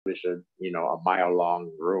this a, you know, a mile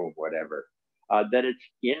long room, whatever, that it's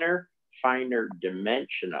inner, finer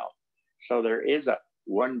dimensional. So there is a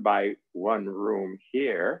 1 by 1 room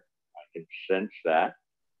here. I can sense that.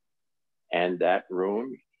 And that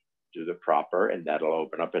room, do the proper, and that'll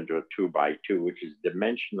open up into a 2 by 2, which is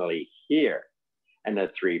dimensionally here. And a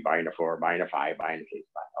 3 by and a 4 by and a 5 by and a 6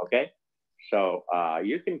 by. Okay. So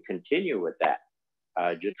you can continue with that.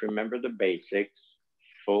 Just remember the basics,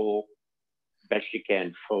 full, best you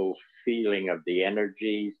can, full feeling of the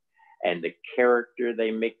energies and the character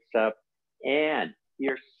they mix up and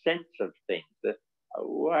your sense of things.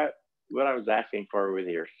 What I was asking for with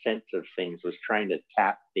your sense of things was trying to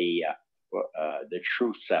tap the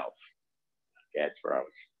true self. Okay, that's where I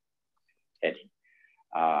was heading.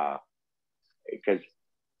 Because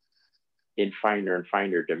in finer and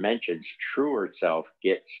finer dimensions, truer self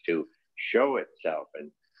gets to show itself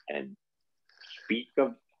and speak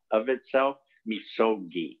of itself.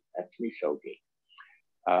 Misogi. That's misogi.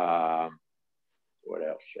 What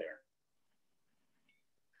else there?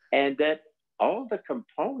 And that all the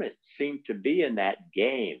components seem to be in that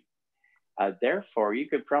game. Therefore, you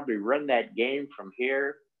could probably run that game from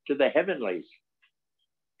here to the heavenlies,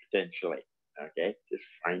 potentially. Okay, just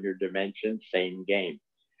finer dimension, same game.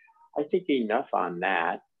 I think enough on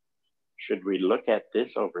that. Should we look at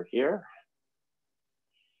this over here?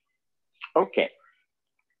 Okay.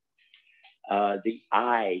 The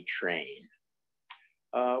I train.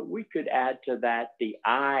 We could add to that the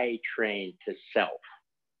I train to self.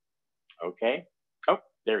 Okay. Oh,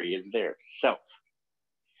 there he is there. Self.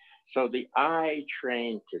 So the I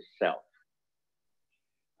train to self.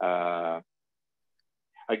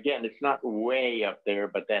 Again, it's not way up there,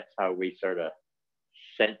 but that's how we sort of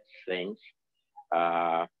sense things.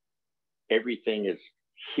 Everything is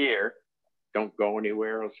here. Don't go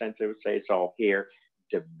anywhere. Sense it would say it's all here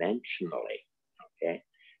dimensionally. Okay.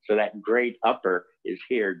 So that great upper is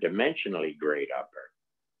here dimensionally great upper.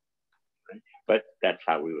 Right? But that's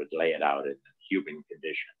how we would lay it out in the human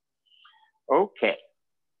condition. Okay.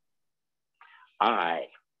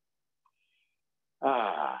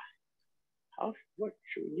 What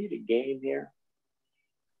should we need a game here?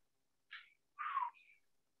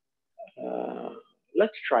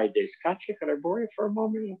 Let's try this. Katya, can I borrow you for a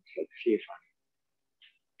moment? Let's see if I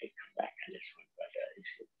can come back on this one.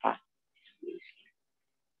 But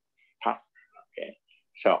okay.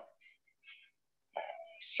 So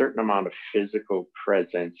certain amount of physical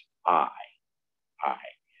presence, I.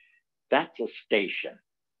 That's a station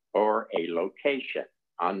or a location.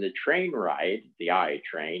 On the train ride, the I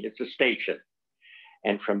train, it's a station.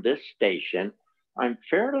 And from this station, I'm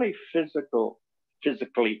fairly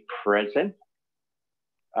physically present.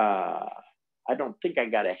 I don't think I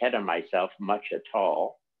got ahead of myself much at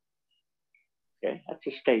all. Okay, that's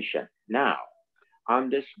a station. Now, on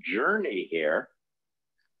this journey here,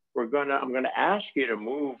 I'm gonna ask you to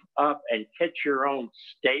move up and catch your own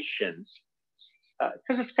stations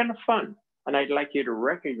because it's kind of fun. And I'd like you to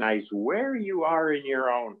recognize where you are in your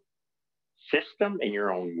own system, in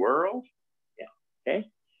your own world. Yeah. Okay.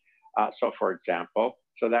 So for example,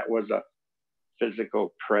 so that was a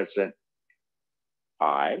physical present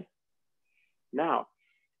I. Now,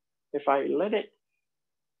 if I let it,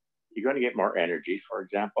 you're going to get more energy, for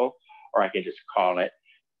example, or I can just call it,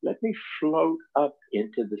 let me float up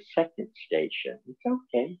into the second station. It's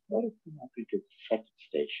okay. Let it come up into the second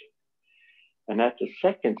station. And at the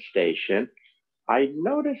second station, I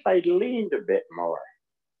noticed I leaned a bit more.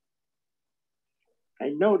 I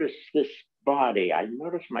noticed this body. I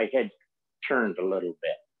noticed my head turned a little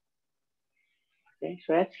bit. Okay,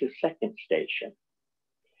 so that's the second station.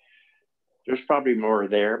 There's probably more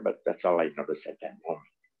there, but that's all I noticed at that moment.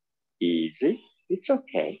 Easy. It's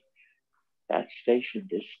okay. That station,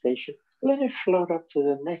 this station, let it float up to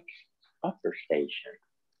the next upper station.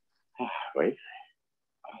 Wait.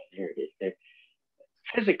 Oh, there it is. There.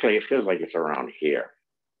 Physically, it feels like it's around here.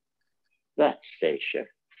 That station.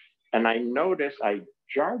 And I noticed I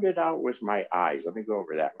jarred it out with my eyes. Let me go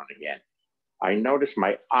over that one again. I noticed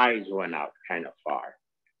my eyes went out kind of far.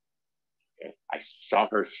 Okay. I saw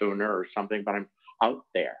her sooner or something, but I'm out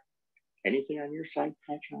there. Anything on your side,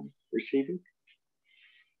 Patch, on receiving?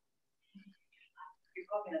 You're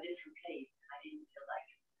copying a different place. I didn't feel like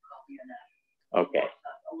copying that. Okay.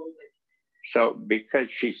 So because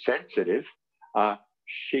she's sensitive,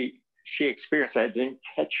 she experienced, I didn't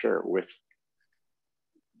catch her with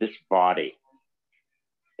this body,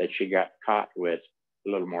 that she got caught with a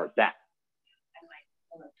little more of that.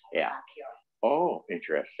 Yeah. Oh,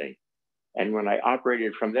 interesting. And when I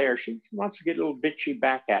operated from there, she wants to get a little bitchy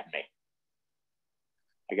back at me.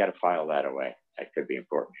 I got to file that away. That could be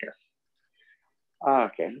important here.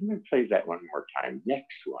 Okay, let me play that one more time.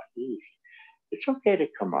 Next one, easy. It's okay to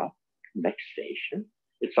come up. Next station.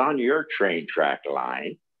 It's on your train track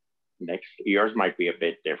line. Next, yours might be a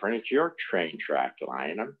bit different. It's your train track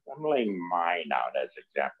line. I'm laying mine out as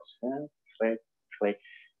examples. Click, click,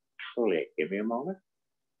 click. Give me a moment.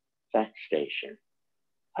 That station.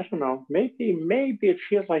 I don't know. Maybe it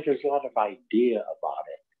feels like there's a lot of idea about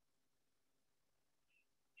it.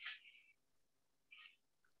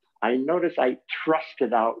 I noticed I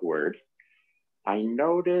thrusted outward. I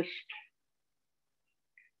noticed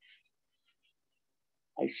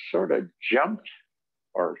I sort of jumped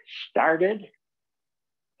or started.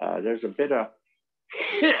 There's a bit of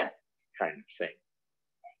kind of thing.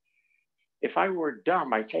 If I were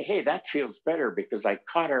dumb, I'd say, hey, that feels better because I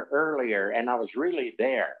caught her earlier and I was really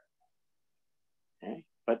there. Okay?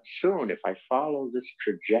 But soon, if I follow this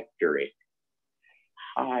trajectory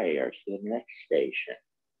higher to the next station,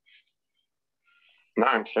 now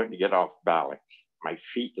I'm starting to get off balance. My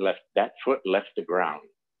feet that foot left the ground.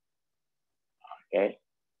 Okay.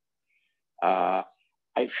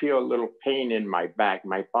 I feel a little pain in my back.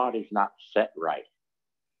 My body's not set right.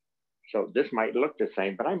 So this might look the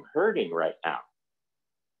same, but I'm hurting right now.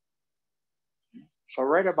 So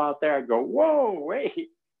right about there, I go, whoa, wait,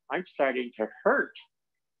 I'm starting to hurt.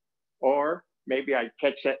 Or maybe I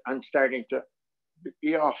catch that I'm starting to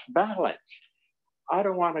be off balance. I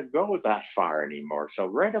don't want to go that far anymore. So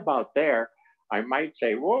right about there, I might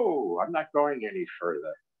say, whoa, I'm not going any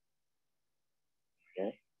further.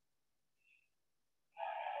 Okay.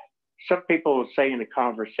 Some people will say in a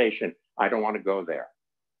conversation, I don't want to go there.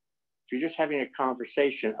 If you're just having a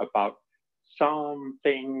conversation about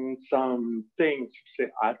something, say,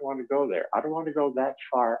 I don't want to go there. I don't want to go that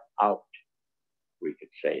far out, we could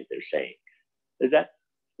say, they're saying. Does that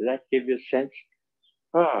give you a sense?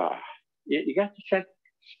 You got the sense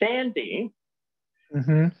standing.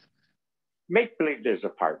 Mm-hmm. Make believe there's a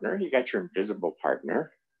partner. You got your invisible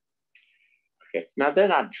partner. Okay. Now they're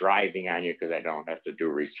not driving on you because I don't have to do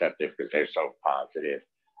receptive because they're so positive.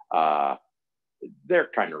 They're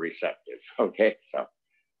kind of receptive. Okay.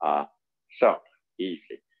 So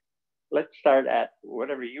easy. Let's start at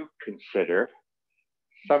whatever you consider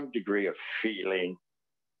some degree of feeling,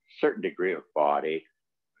 certain degree of body.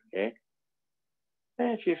 Okay.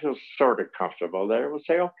 And if you feel sort of comfortable there, we'll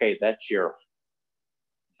say, okay, that's your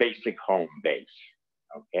basic home base.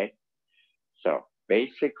 Okay. So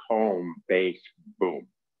basic home base, boom.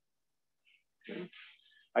 Okay.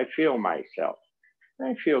 I feel myself.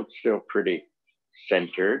 I feel still pretty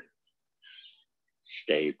centered,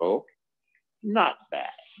 stable, not bad.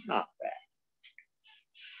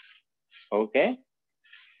 Okay.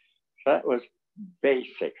 So that was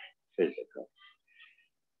basic physical.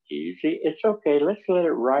 Easy. It's okay. Let's let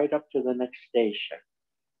it ride up to the next station.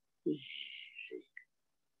 Easy.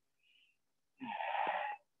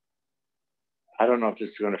 I don't know if this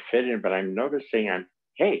is going to fit in, but I'm noticing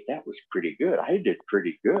hey, that was pretty good. I did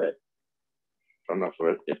pretty good. I don't know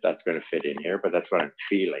if that's going to fit in here, but that's what I'm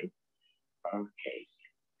feeling. Okay.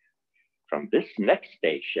 From this next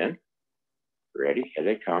station, ready? Here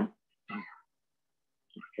they come.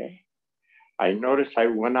 Okay. I notice I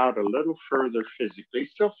went out a little further physically.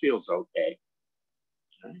 Still feels okay.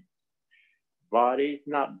 Body,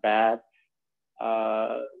 not bad.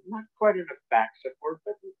 Not quite in a back support,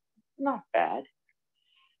 but not bad.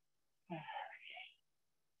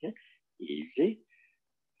 Okay. Easy.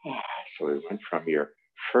 So we went from your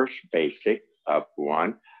first basic up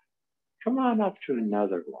one. Come on up to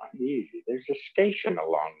another one. Easy. There's a station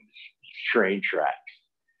along these train tracks.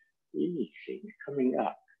 Easy. You're coming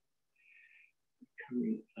up.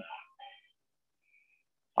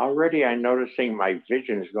 Already I'm noticing my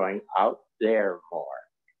vision is going out there more.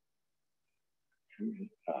 Coming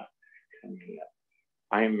up.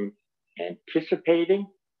 I'm anticipating.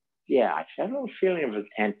 Yeah, I had a little feeling of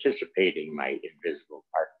anticipating my invisible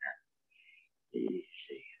partner. Easy.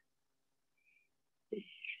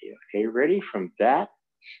 Okay, ready? From that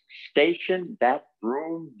station, that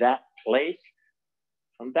room, that place,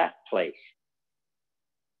 from that place.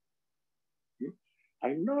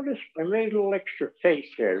 I noticed I made a little extra face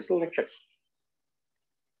here. There's a little extra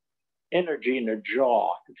energy in the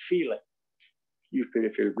jaw. I could feel it. You could,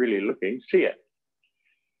 if you're really looking, see it.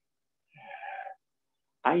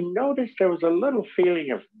 I noticed there was a little feeling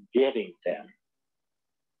of getting them.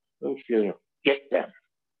 A little feeling of get them.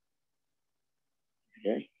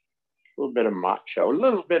 Okay. A little bit of macho. A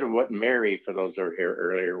little bit of what Mary, for those who were here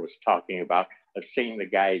earlier, was talking about, of seeing the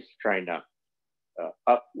guys trying to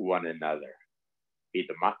up one another. Be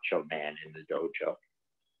the macho man in the dojo.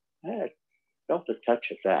 I felt a touch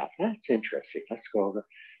of that. That's interesting. Let's go over.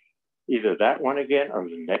 either that one again or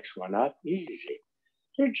the next one up. Easy.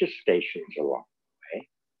 They're just stations along the way.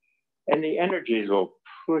 And the energies will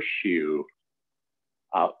push you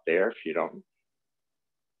out there if you don't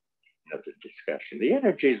know the discussion. The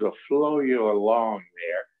energies will flow you along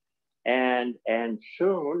there. And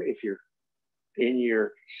soon, if you're in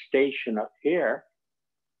your station up here,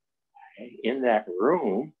 in that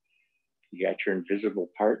room, you got your invisible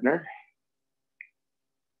partner.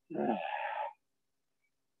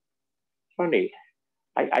 Funny,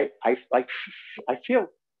 I feel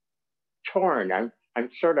torn. I'm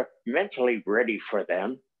sort of mentally ready for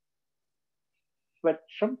them, but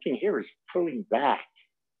something here is pulling back.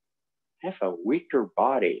 I have a weaker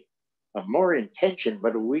body, a more intention,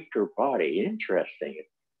 but a weaker body. Interesting. It's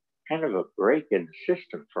kind of a break in the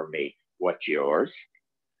system for me. What's yours?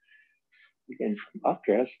 Again, from up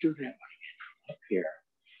here, let's do that one again from up here.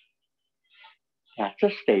 That's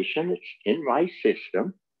a station. It's in my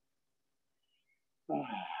system.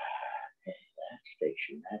 That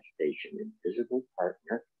station, invisible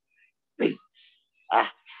partner. Bing.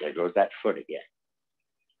 There goes that foot again.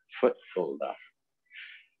 Foot pulled up.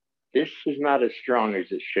 This is not as strong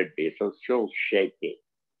as it should be. It's still shaky.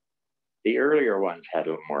 The earlier ones had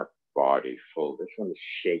a little more body full. This one is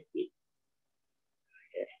shaky.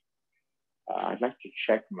 Okay. I'd like to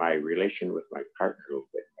check my relation with my partner a little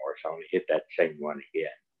bit more, so I'm going to hit that same one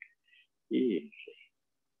again. Easy.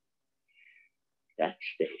 That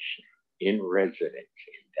station, in residence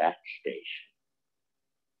in that station.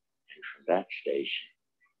 And from that station,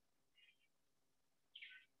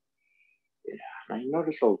 I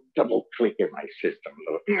notice a little double click in my system,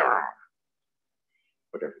 a little,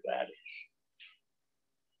 whatever that is.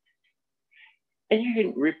 And you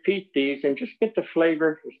can repeat these and just get the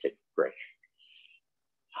flavor. Let's take a break.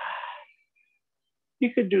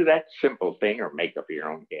 You could do that simple thing or make up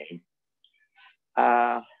your own game.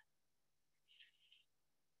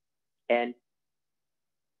 And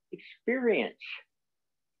experience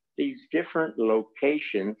these different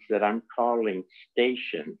locations that I'm calling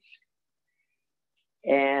stations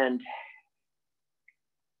and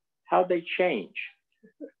how they change.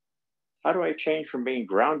 How do I change from being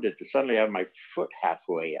grounded to suddenly have my foot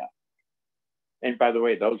halfway up? And by the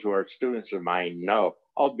way, those who are students of mine know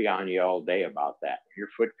I'll be on you all day about that. When your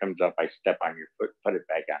foot comes up, I step on your foot, put it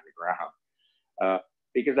back on the ground.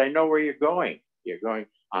 Because I know where you're going. You're going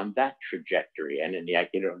on that trajectory. And in the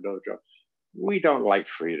Aikido Dojo, we don't like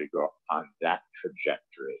for you to go on that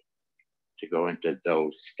trajectory, to go into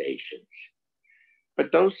those stations.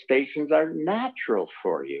 But those stations are natural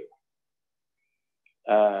for you.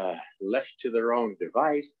 Left to their own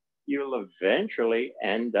device, you'll eventually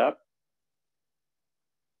end up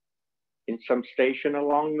in some station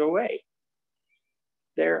along the way.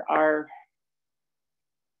 There are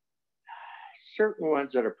certain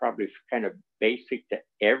ones that are probably kind of basic to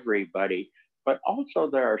everybody, but also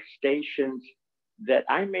there are stations that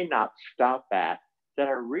I may not stop at that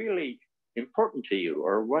are really important to you,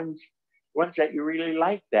 or ones that you really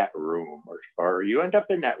like that room, or you end up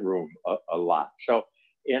in that room a lot. So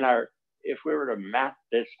if we were to map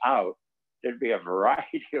this out, there'd be a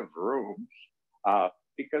variety of rooms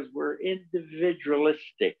because we're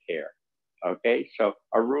individualistic here. Okay, so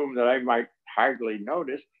a room that I might hardly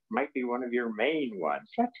notice might be one of your main ones.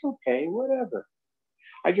 That's okay, whatever.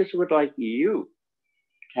 I just would like you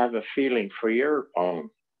to have a feeling for your own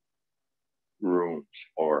rooms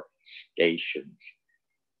or stations.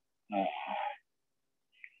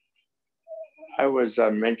 I was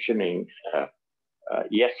mentioning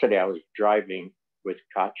yesterday I was driving with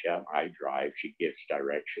Katja. I drive, she gives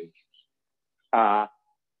directions.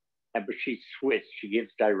 But she's Swiss. She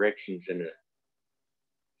gives directions in a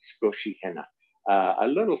squishy henna, a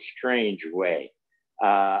little strange way.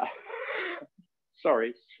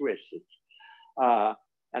 Sorry, Swiss.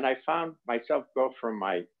 And I found myself go from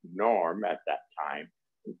my norm at that time,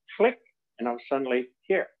 and click, and I was suddenly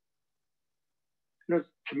here. It was,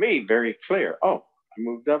 to me, very clear. Oh, I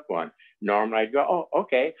moved up one. Normally I'd go, oh,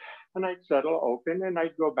 okay. And I'd settle open and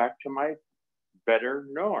I'd go back to my better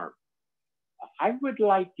norm. I would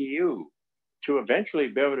like you to eventually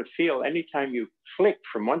be able to feel anytime you flick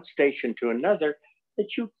from one station to another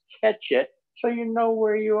that you catch it so you know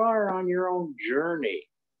where you are on your own journey.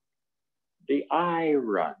 The I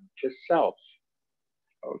run to self.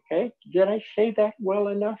 Okay, did I say that well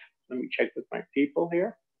enough? Let me check with my people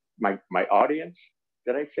here, my audience.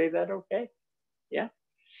 Did I say that okay? Yeah?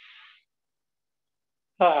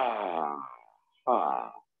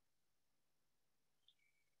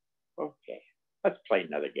 Okay, let's play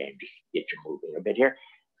another game, just to get you moving a bit here.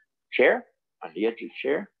 Chair, on the edge of the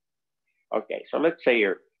chair. Okay, so let's say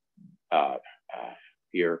you're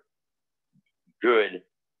good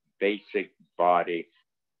basic body,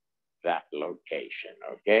 that location,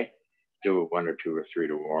 okay? Do 1 or 2 or 3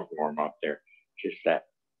 to warm up there. Just that,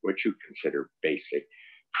 what you consider basic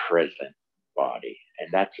present body.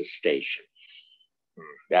 And that's a station.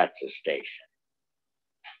 That's a station.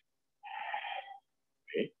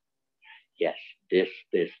 Okay? Yes, this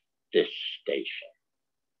station.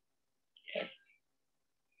 Okay.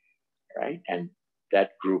 Right? And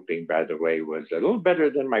that grouping, by the way, was a little better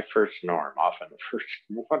than my first norm. Often the first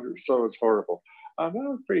one or so is horrible. That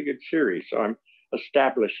was a pretty good series. So I'm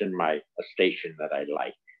establishing a station that I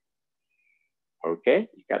like. Okay,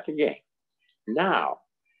 you got the game. Now,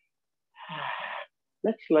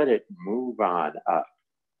 let's let it move on up.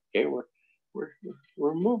 Okay,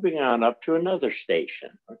 we're moving on up to another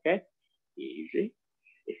station. Okay, easy.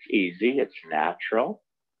 It's easy. It's natural.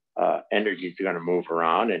 Energy is going to move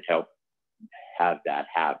around and help have that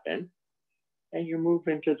happen. And you move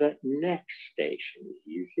into the next station.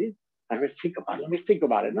 Easy. Let me think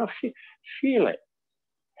about it. Now feel it.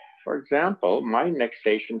 For example, my next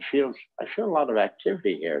station I feel a lot of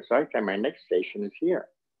activity here. So I think my next station is here.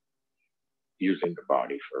 Using the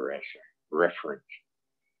body for reference.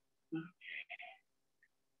 Okay.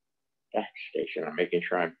 That station, I'm making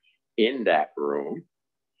sure I'm in that room.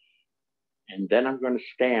 And then I'm going to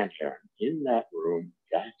stand here in that room,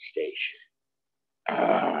 that station.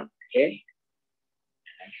 Okay.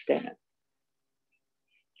 And I stand.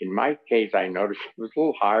 In my case, I noticed it was a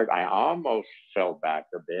little hard. I almost fell back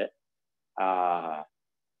a bit. A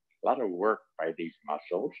lot of work by these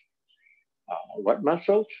muscles. What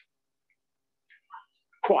muscles?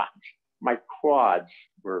 Quads. My quads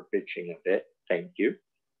were bitching a bit. Thank you.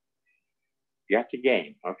 You got the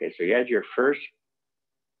game. Okay, so you had your first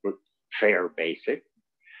fair basic.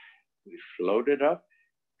 We floated up.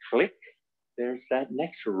 Click. There's that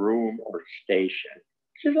next room or station.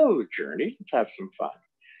 It's a little journey. Let's have some fun.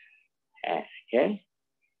 Okay.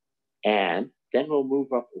 And then we'll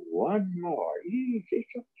move up one more. Easy,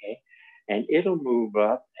 it's okay. And it'll move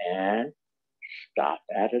up and stop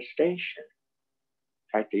at a station.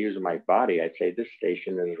 If I had to use my body, I'd say this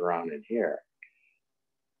station is around in here.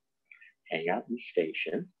 Hang out in the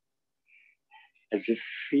station as if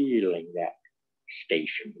feeling that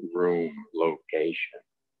station, room, location.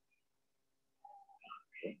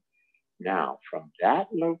 Okay. Now, from that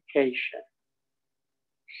location,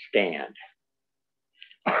 stand.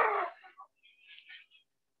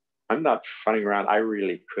 I'm not funning around. I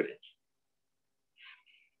really couldn't.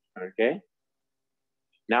 Okay?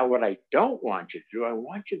 Now, what I don't want you to do, I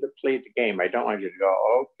want you to play the game. I don't want you to go,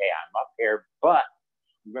 okay, I'm up here, but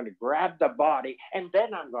I'm going to grab the body and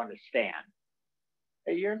then I'm going to stand.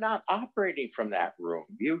 You're not operating from that room.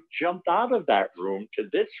 You jumped out of that room to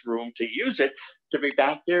this room to use it to be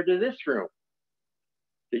back there to this room.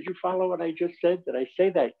 Did you follow what I just said? Did I say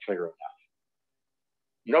that clear enough?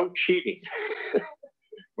 No cheating.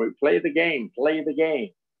 We play the game, play the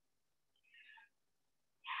game.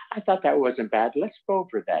 I thought that wasn't bad. Let's go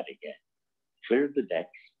over that again. Clear the decks.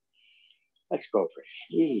 Let's go over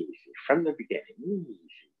it. Easy. From the beginning. Easy,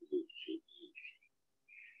 easy, easy.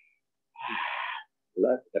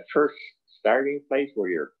 The first starting place where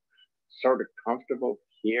you're sort of comfortable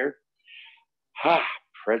here.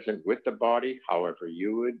 Present with the body, however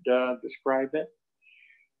you would describe it.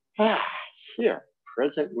 Here,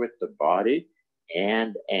 present with the body,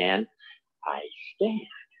 and I stand.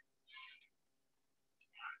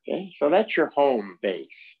 Okay, so that's your home base,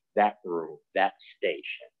 that room, that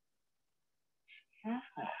station.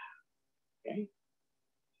 Okay.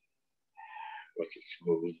 Was it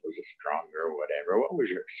smooth? Was it stronger? Whatever. What was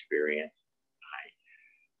your experience?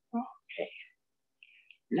 Okay.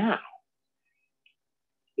 Now,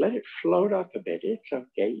 let it float up a bit. It's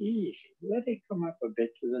okay, easy. Let it come up a bit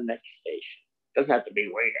to the next station. Doesn't have to be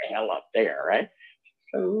way the hell up there, right?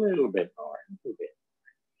 Just a little bit more, a little bit.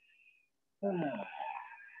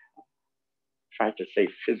 If I had to say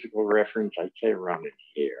physical reference, I'd say around in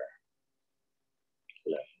here.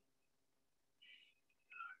 Left.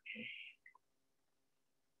 Okay.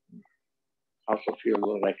 Also feel a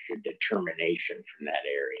little extra determination from that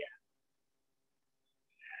area.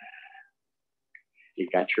 You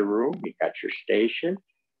got your room, you got your station,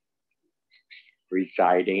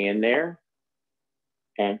 residing in there,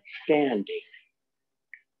 and standing.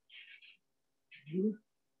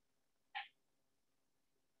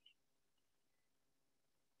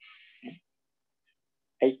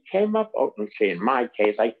 I came up, let's see, in my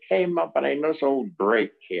case, I came up and I noticed a little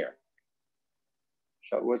break here.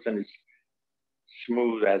 So it wasn't as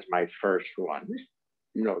smooth as my first one.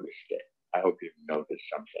 Noticed it. I hope you've noticed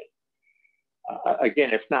something.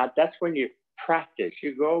 Again, if not, that's when you practice.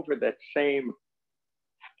 You go over that same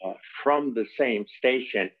from the same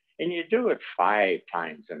station, and you do it 5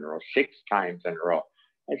 times in a row, 6 times in a row.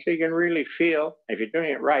 And so you can really feel, if you're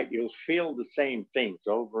doing it right, you'll feel the same things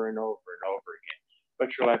over and over and over again. But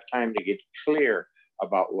you'll have time to get clear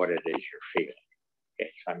about what it is you're feeling.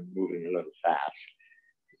 Okay, so I'm moving a little fast.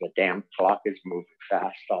 The damn clock is moving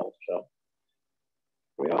fast also.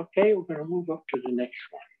 Okay, we're going to move up to the next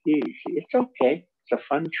one. Easy. It's okay. It's a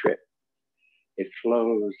fun trip. It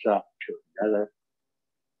flows up to another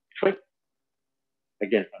click.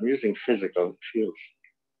 Again, I'm using physical. It feels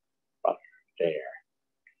up there.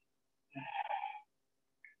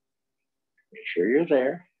 Make sure you're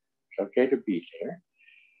there. It's okay to be there.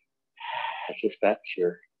 As if that's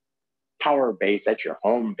your power base, that's your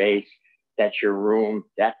home base, that's your room,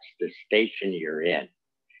 that's the station you're in.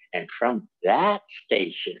 And from that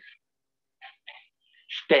station,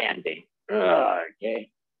 standing,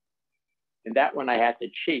 okay. And that one I had to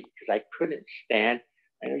cheat because I couldn't stand.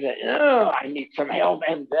 And I said, I need some help.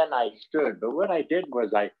 And then I stood. But what I did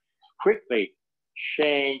was I quickly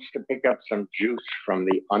changed to pick up some juice from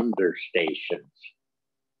the understations.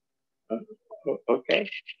 Okay.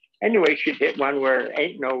 Anyway, she'd hit one where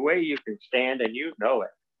ain't no way you can stand, and you know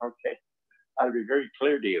it. Okay. I'll be very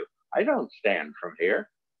clear to you. I don't stand from here.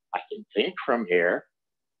 I can think from here.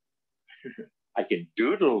 I can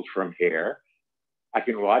doodle from here. I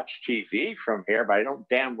can watch TV from here, but I don't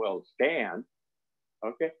damn well stand.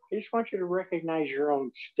 Okay. I just want you to recognize your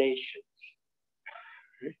own stations.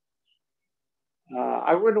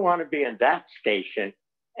 I wouldn't want to be in that station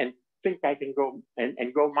and think I can go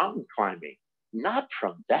and go mountain climbing. Not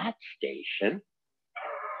from that station.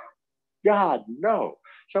 God, no.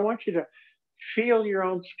 So I want you to feel your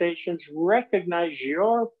own stations, recognize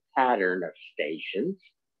your pattern of stations,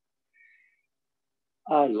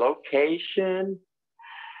 location,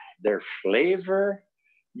 their flavor,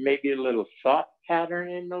 maybe a little thought pattern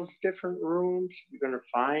in those different rooms. You're going to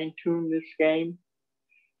fine tune this game.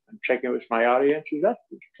 I'm checking with my audience. Is that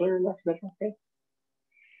clear enough? That's okay?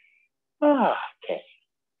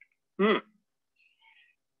 Okay.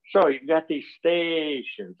 So you've got these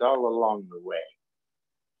stations all along the way.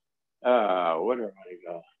 Where do I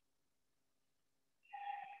go?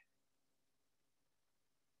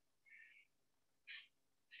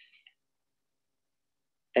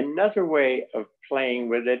 Another way of playing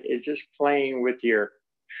with it is just playing with your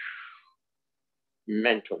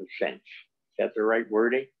mental sense. Is that the right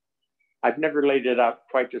wording? I've never laid it out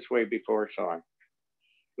quite this way before, so I'm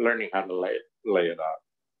learning how to lay it out.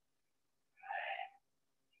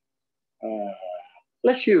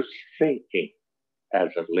 Let's use thinking as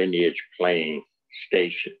a lineage playing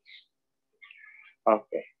stations.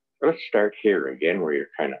 Okay, let's start here again where you're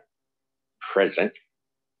kind of present.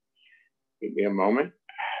 Give me a moment.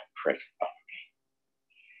 Present. Okay.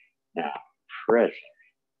 Now, present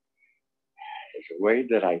is a way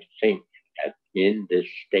that I think in this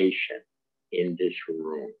station, in this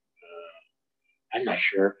room. I'm not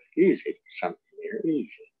sure. Easy. Something here. Easy.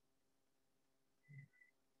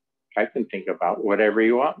 I can think about whatever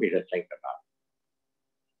you want me to think about.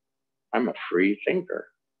 I'm a free thinker.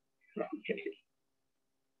 Okay.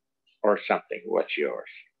 Or something. What's yours?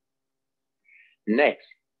 Next,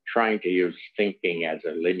 trying to use thinking as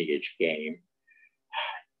a lineage game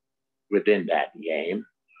within that game.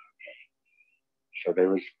 Okay. So there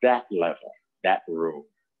was that level, that room,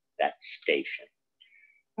 that station.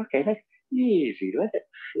 Okay, that's easy. Let it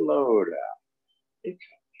float up. It's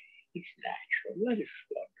okay. It's natural. Let it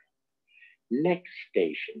float up. Next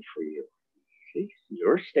station for you. See?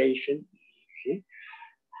 Your station. Easy.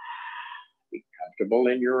 Be comfortable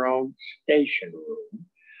in your own station room.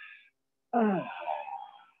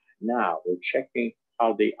 Now we're checking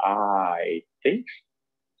how the eye thinks.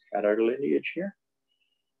 Got our lineage here.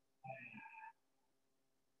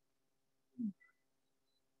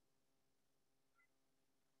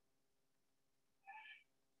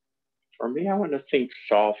 For me, I want to think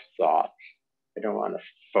soft thoughts. I don't want to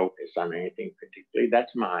focus on anything particularly.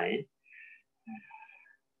 That's mine.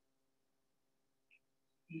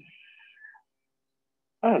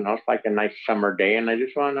 I don't know. It's like a nice summer day, and I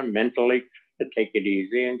just want to mentally take it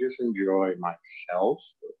easy and just enjoy myself.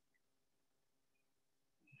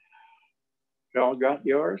 You all got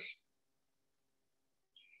yours?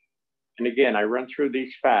 And again, I run through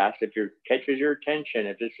these fast. If it catches your attention,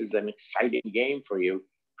 if this is an exciting game for you,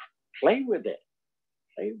 play with it.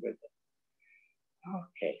 Play with it.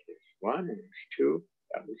 Okay, there's one, and there's two.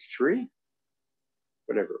 That was three.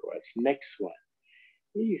 Whatever it was. Next one.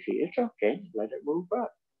 Easy. It's okay. Let it move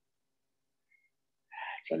up.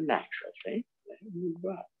 It's a natural thing. Let it move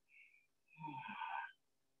up.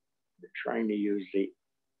 We're trying to use the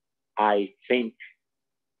I think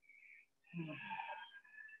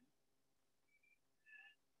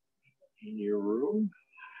In your room.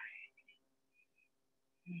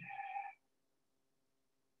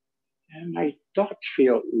 And my thoughts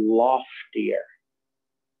feel loftier.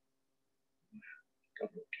 I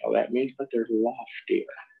don't know what that means, but they're loftier.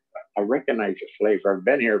 I recognize the flavor. I've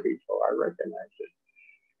been here before. I recognize it.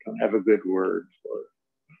 Don't have a good word for it.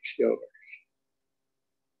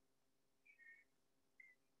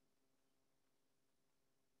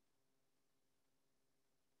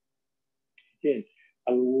 Again,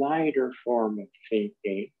 a lighter form of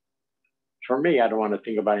thinking. For me, I don't want to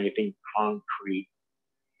think about anything concrete.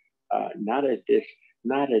 Not at this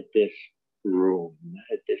room, not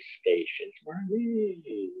at this station.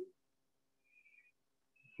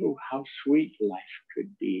 Oh, how sweet life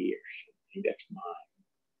could be, or something. That's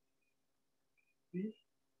mine.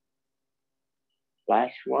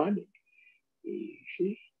 Last one.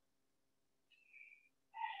 Easy.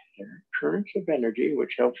 There are currents of energy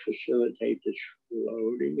which help facilitate this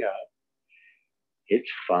floating up.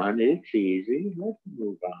 It's fun, it's easy. Let's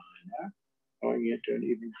move on up, going into an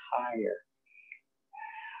even higher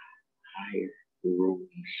room,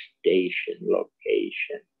 station,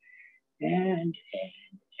 location. And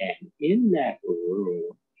in that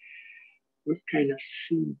room, what kind of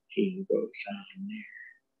thinking goes on there?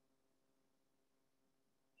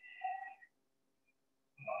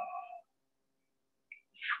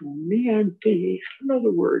 For me, I'm thinking, in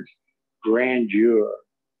other words, grandeur.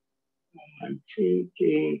 I'm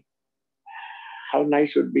thinking how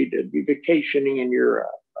nice it would be to be vacationing in Europe.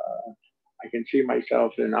 I can see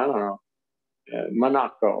myself in, I don't know,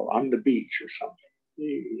 Monaco on the beach or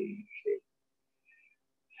something.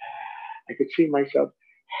 I could see myself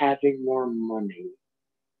having more money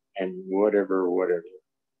and whatever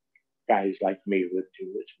guys like me would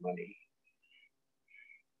do with money.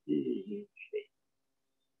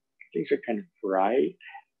 Things are kind of bright.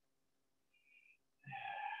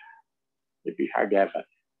 It'd be hard to have a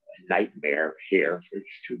nightmare here if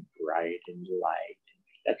it's too bright and light.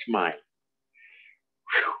 That's mine.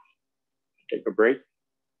 Whew. Take a break.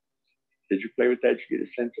 Did you play with that? Did you get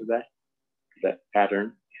a sense of that? That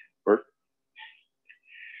pattern work?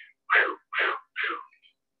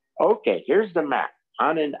 Okay, here's the map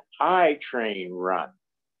on an I train run.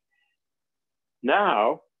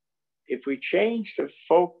 Now, if we change the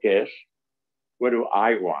focus, what do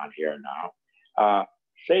I want here now?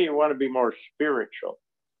 Say you want to be more spiritual.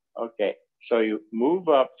 Okay, so you move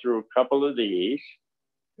up through a couple of these.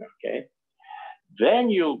 Okay, then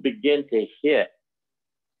you'll begin to hit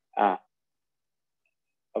a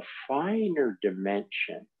finer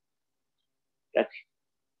dimension. That's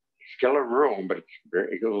still a room, but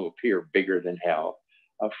it will appear bigger than hell.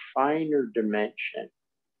 A finer dimension.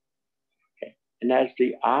 Okay, and as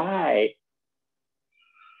the eye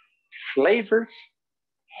flavors,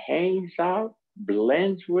 hangs out,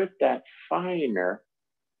 blends with that finer,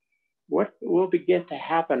 what will begin to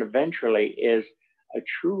happen eventually is a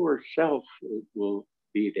truer self will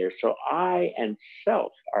be there. So I and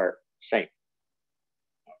self are same.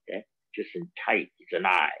 Okay, just in tight, it's an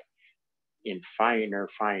I. In finer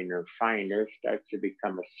starts to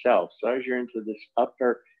become a self. So as you're into this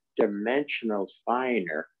upper dimensional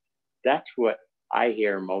finer, that's what I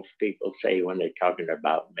hear most people say when they're talking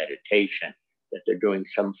about meditation, that they're doing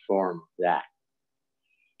some form of that.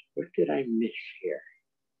 What did I miss here?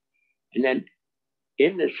 And then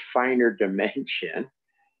in this finer dimension,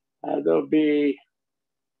 there'll be,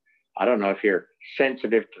 I don't know if you're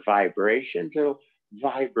sensitive to vibrations, it'll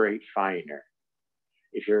vibrate finer.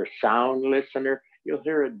 If you're a sound listener, you'll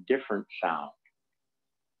hear a different sound.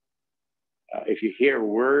 If you hear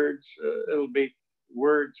words, it'll be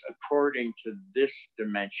words according to this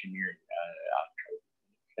dimension. I'll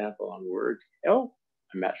try an example on words. Oh,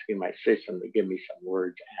 I'm asking my system to give me some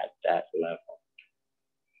words at that level.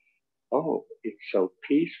 Oh, it's so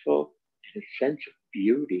peaceful and a sense of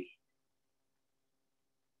beauty.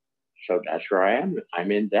 So that's where I am.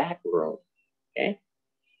 I'm in that room. Okay.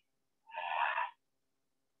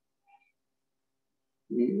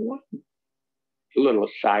 One little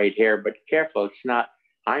aside here, but careful, it's not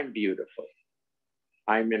I'm beautiful.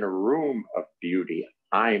 I'm in a room of beauty.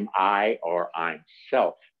 I'm I or I'm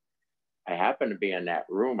self. I happen to be in that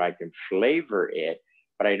room. I can flavor it,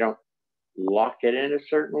 but I don't lock it in a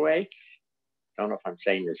certain way. I don't know if I'm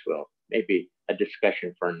saying this well. Maybe a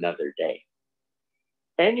discussion for another day.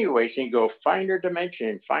 Anyways, you go finer dimension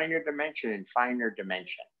and finer dimension and finer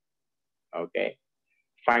dimension. Okay?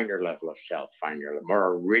 Finer level of self, finer,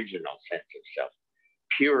 more original sense of self,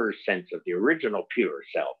 pure sense of the original pure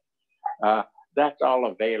self. That's all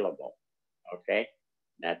available. Okay?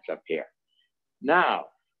 That's up here. Now,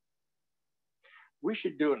 we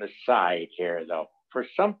should do an aside here, though. For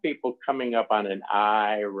some people coming up on an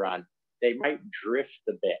I run, they might drift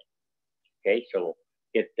a bit. Okay, so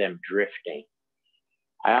get them drifting.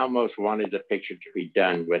 I almost wanted the picture to be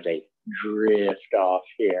done with a drift off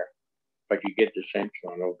here, but you get the sense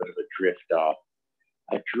on a little bit of a drift off.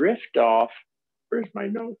 A drift off, where's my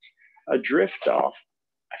notes? A drift off,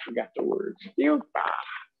 I forgot the words.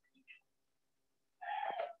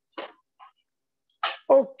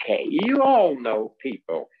 Okay, you all know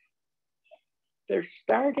people. They're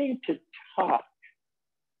starting to talk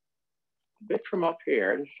a bit from up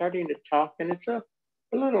here. They're starting to talk, and it's a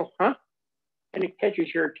little, huh? And it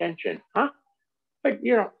catches your attention, huh? But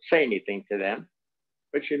you don't say anything to them,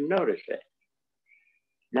 but you notice it.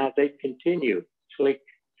 Now they continue, click,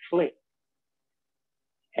 click.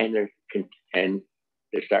 And they're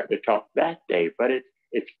starting to talk that day, but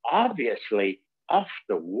it's obviously off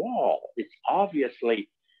the wall. It's obviously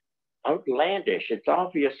outlandish. It's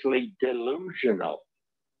obviously delusional.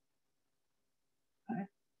 Right?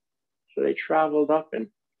 So they traveled up and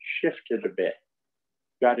shifted a bit,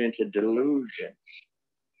 got into delusions.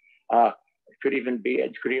 It could even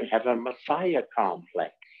have a Messiah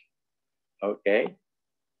complex. Okay.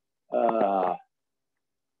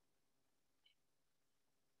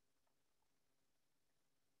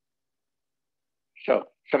 So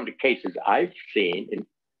some of the cases I've seen in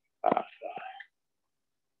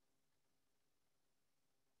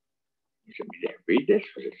did I read this?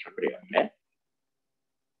 Was it somebody I met?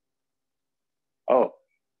 Oh,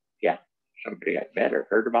 yeah, somebody I met or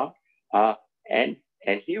heard about.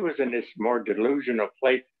 And he was in this more delusional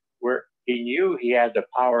place where he knew he had the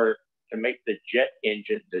power to make the jet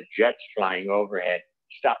engine, the jets flying overhead,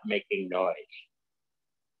 stop making noise.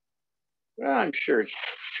 Well, I'm sure it's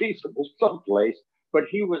feasible someplace, but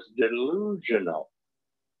he was delusional.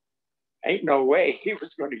 Ain't no way he was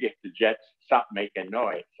going to get the jets stop making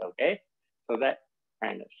noise, okay? So that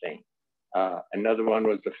kind of thing. Another one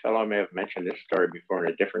was the fellow, I may have mentioned this story before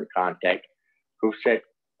in a different context, who said,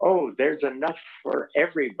 oh, there's enough for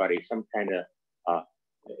everybody, some kind of,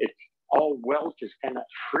 it's all wealth is kind of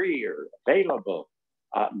free or available.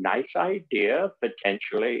 Nice idea,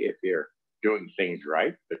 potentially, if you're doing things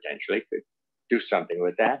right, potentially could do something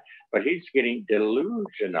with that. But he's getting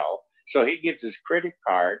delusional. So he gives his credit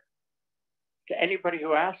card to anybody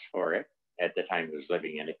who asks for it. At the time, he was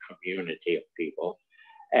living in a community of people.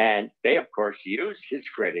 And they, of course, used his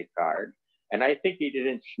credit card. And I think he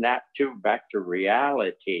didn't snap back to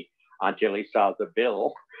reality until he saw the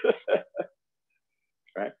bill.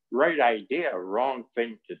 Right idea, wrong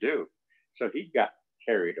thing to do. So he got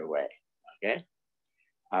carried away. Okay.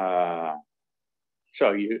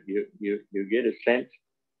 So you get a sense.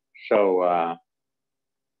 So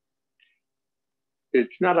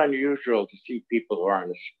it's not unusual to see people who are on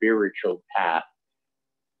a spiritual path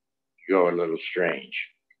go a little strange.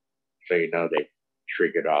 So you know they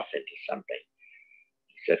triggered off into something.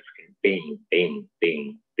 Instead of bing, bing,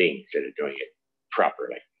 bing, bing, instead of doing it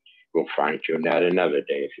properly. We'll fine tune that another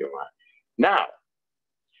day if you want. Now,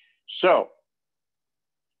 so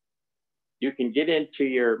you can get into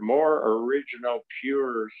your more original,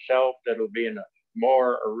 pure self that'll be in a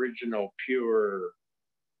more original, pure,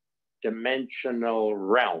 dimensional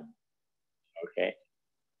realm. Okay.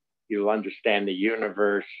 You'll understand the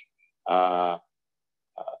universe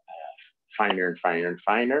finer and finer and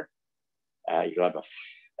finer. You'll have a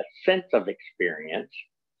sense of experience.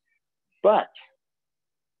 But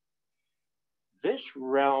this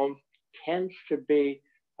realm tends to be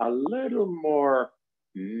a little more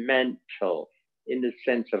mental in the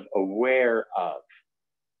sense of aware of.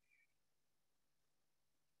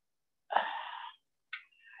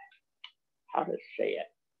 How to say it?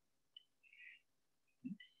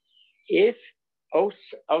 If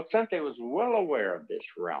Osante was well aware of this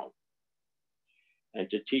realm and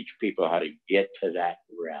to teach people how to get to that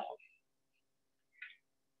realm,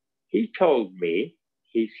 he told me,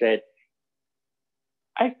 he said,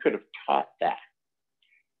 I could have taught that.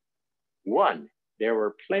 One, there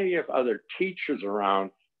were plenty of other teachers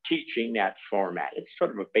around teaching that format. It's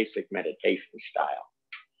sort of a basic meditation style.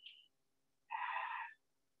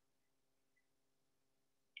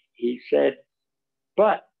 He said,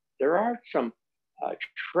 but there are some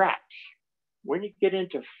traps. When you get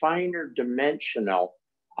into finer dimensional,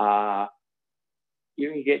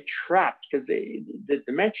 you can get trapped because the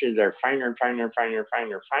dimensions are finer and finer and finer and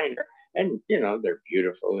finer and finer. And, you know, they're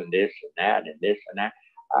beautiful and this and that and this and that.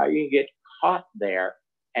 You get caught there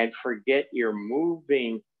and forget you're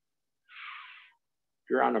moving.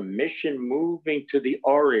 You're on a mission moving to the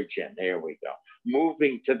origin. There we go.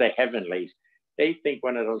 Moving to the heavenlies. They think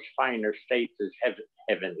one of those finer states is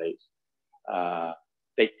heavenlies.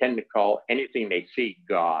 call anything they see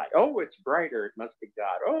God. Oh, it's brighter, it must be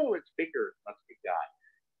God. Oh, it's bigger, it must be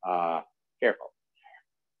God. Careful.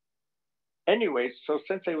 Anyways, so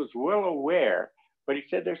Sensei was well aware, but he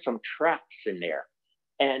said there's some traps in there.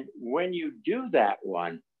 And when you do that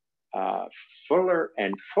one fuller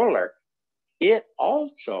and fuller, it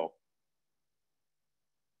also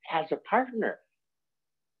has a partner.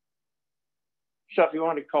 So if you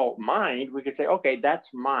want to call it mind, we could say, okay, that's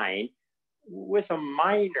mind with a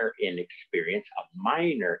minor inexperience,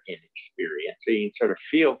 So you can sort of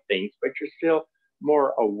feel things, but you're still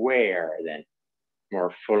more aware than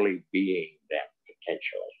more fully being them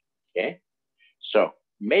potentially. Okay. So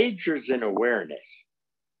majors in awareness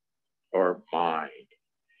or mind.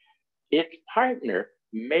 Its partner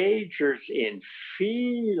majors in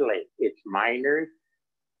feeling. Its minors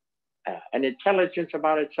an intelligence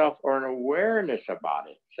about itself or an awareness about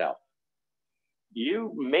itself.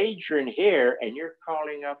 You major in here and you're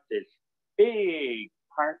calling up this big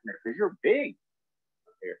partner because you're big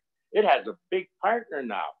here. It has a big partner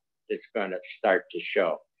now that's going to start to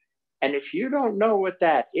show. And if you don't know what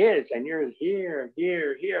that is and you're here,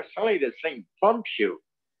 suddenly this thing bumps you.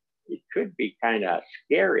 It could be kind of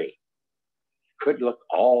scary. It could look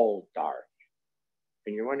all dark.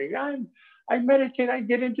 And you're wondering, I meditate, I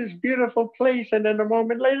get into this beautiful place, and then a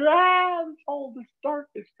moment later, all this dark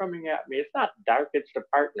is coming at me. It's not dark, it's the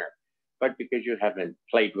partner. But because you haven't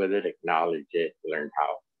played with it, acknowledged it, learned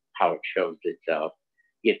how it shows itself,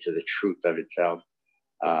 get to the truth of itself.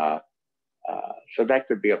 So that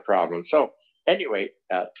could be a problem. So anyway,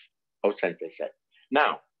 Sensei said.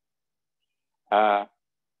 Now,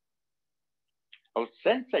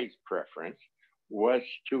 Sensei's preference was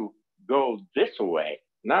to go this way.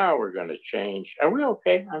 Now we're going to change. Are we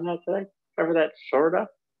okay on that today? Cover that sort of.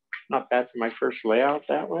 Not bad for my first layout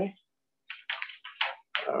that way.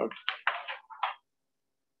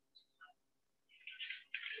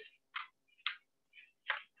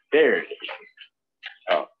 There it is.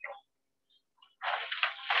 Oh.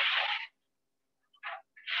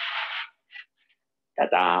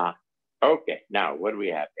 Ta-da. Okay, now what do we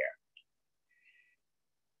have there?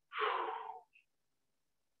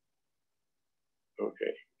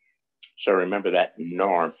 Okay. So remember that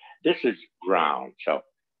norm. This is ground. So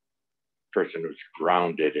person who's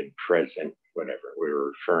grounded and present, whatever. We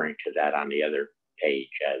were referring to that on the other page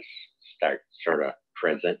as sort of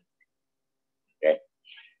present. Okay.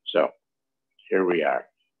 So here we are.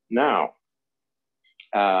 Now,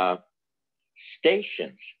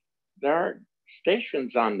 stations. There are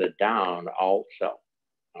stations on the down also.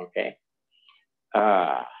 Okay.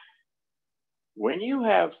 When you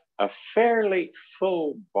have a fairly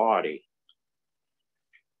full body,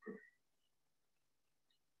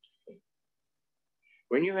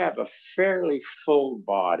 when you have a fairly full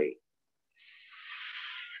body,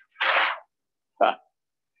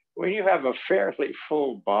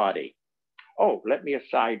 oh, let me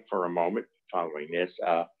aside for a moment following this.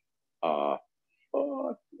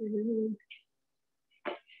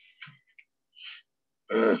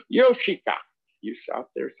 Yoshika. You out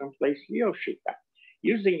there someplace, Yoshika.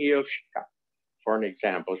 Using Yoshika for an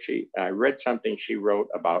example, I read something she wrote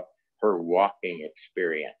about her walking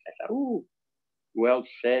experience. I thought, ooh, well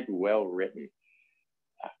said, well written.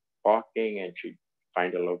 Walking, and she'd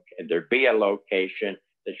find there'd be a location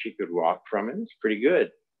that she could walk from, and it's pretty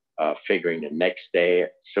good. Figuring the next day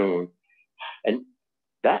soon, and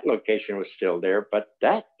that location was still there, but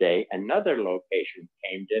that day another location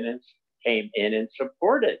came in and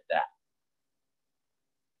supported that.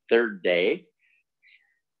 Third day,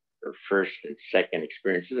 her first and second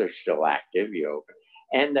experiences are still active,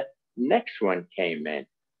 and the next one came in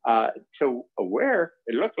to where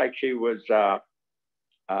it looked like she was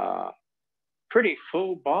pretty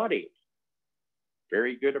full body.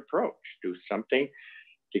 Very good approach. Do something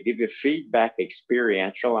to give you feedback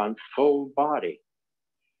experiential on full body.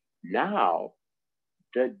 Now,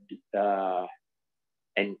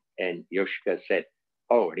 and Yoshika said,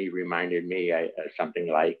 oh, and he reminded me something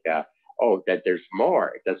like, that there's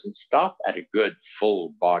more. It doesn't stop at a good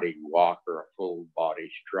full body walk or a full body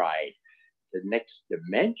stride. The next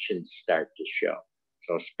dimensions start to show.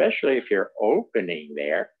 So especially if you're opening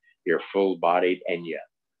there, you're full bodied and you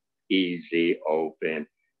easy, open,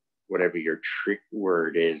 whatever your trick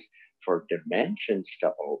word is for dimensions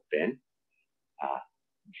to open,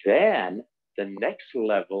 then the next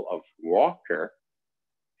level of walker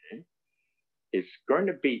is going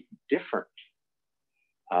to be different.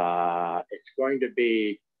 It's going to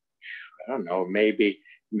be, I don't know, maybe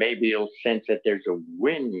you'll sense that there's a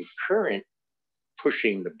wind current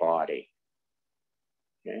pushing the body.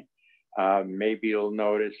 Okay. Maybe you'll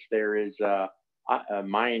notice there is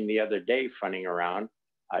Mine the other day, funning around,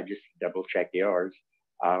 I just double check yours,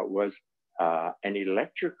 was an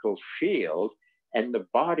electrical field, and the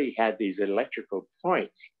body had these electrical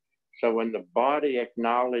points. So when the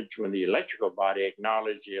electrical body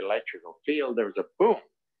acknowledged the electrical field, there was a boom.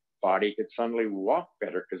 Body could suddenly walk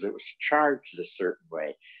better because it was charged a certain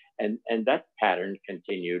way. And that pattern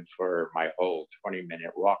continued for my whole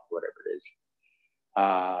 20-minute walk, whatever it is.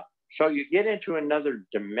 So you get into another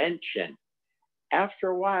dimension. After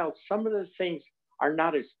a while, some of the things are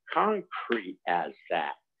not as concrete as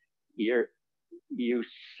that. You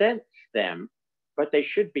sense them, but they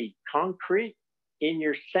should be concrete in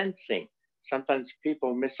your sensing. Sometimes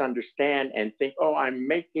people misunderstand and think, oh, I'm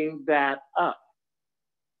making that up.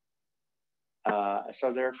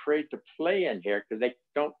 So they're afraid to play in here because they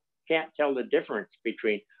can't tell the difference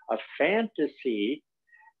between a fantasy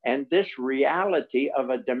and this reality of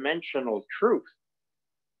a dimensional truth.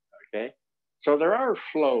 Okay, so there are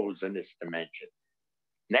flows in this dimension.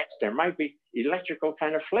 Next, there might be electrical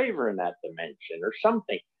kind of flavor in that dimension or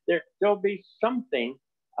something. There'll be something.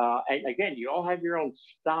 And again, you all have your own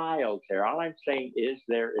styles there. All I'm saying is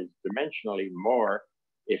there is dimensionally more.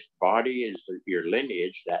 If body is your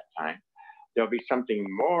lineage that time, there'll be something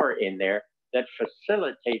more in there that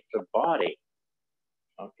facilitates the body.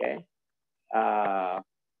 Okay.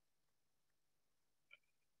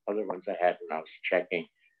 Other ones I had when I was checking.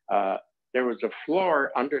 There was a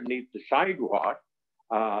floor underneath the sidewalk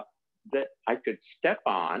that I could step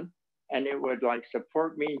on, and it would like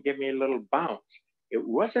support me and give me a little bounce. It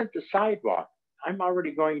wasn't the sidewalk. I'm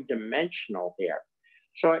already going dimensional here.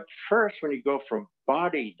 So at first, when you go from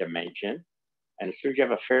body dimension, and as soon as you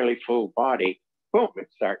have a fairly full body, boom,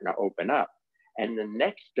 it's starting to open up. And the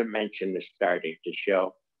next dimension is starting to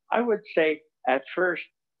show. I would say at first,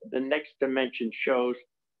 the next dimension shows,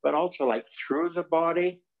 but also like through the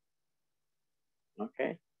body.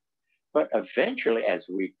 Okay. But eventually, as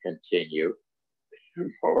we continue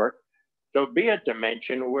forward, there'll be a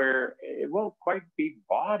dimension where it won't quite be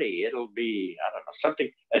body. It'll be, I don't know,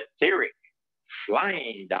 something etheric,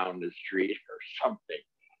 flying down the street or something.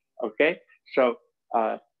 Okay. So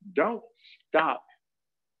don't stop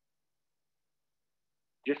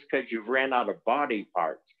just because you've ran out of body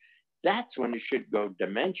parts. That's when you should go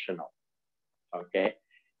dimensional. Okay.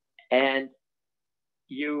 And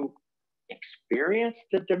you experience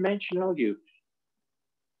the dimensional, you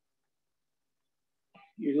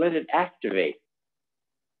let it activate.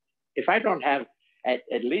 If I don't have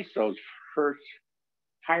at least those first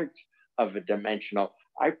parts of a dimensional,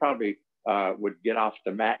 I probably would get off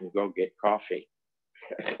the mat and go get coffee.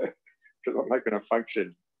 Because I'm not going to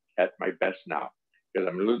function at my best now because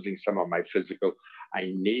I'm losing some of my physical.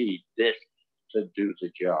 I need this to do the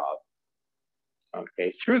job.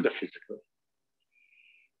 Okay, through the physical.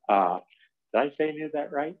 Did I say any of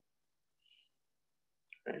that right?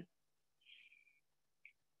 Okay.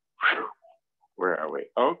 Where are we?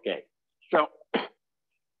 Okay.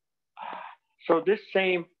 So this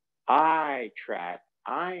same I track,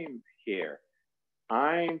 I'm here.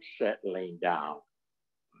 I'm settling down.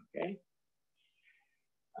 Okay.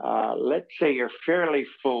 Let's say you're fairly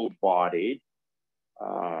full-bodied,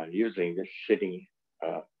 using the sitting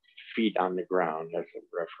feet on the ground as a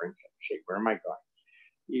reference. Let's see, where am I going?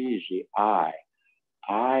 Easy,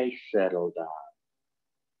 I settle down.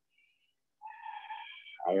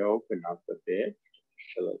 I open up a bit,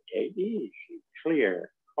 facilitate, easy,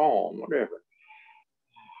 clear, calm, whatever.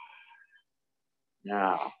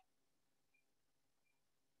 Now,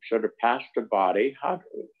 sort of past the body, how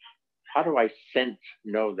do I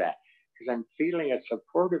know that? Because I'm feeling a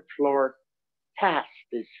supported floor past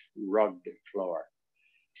this rugged floor.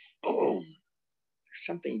 Boom. There's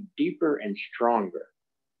something deeper and stronger.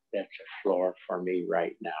 That's a floor for me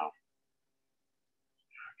right now.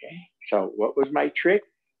 Okay, so what was my trick?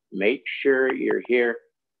 Make sure you're here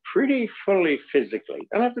pretty fully physically.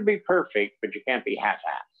 Don't have to be perfect, but you can't be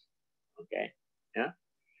half-assed. Okay, yeah.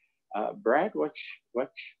 Brad, what's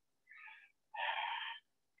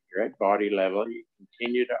you're at body level. You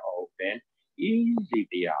continue to open, easy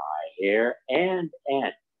the eye here, and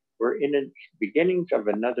we're in the beginnings of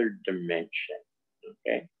another dimension.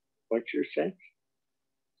 Okay, what's your sense?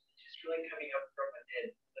 Just really coming up from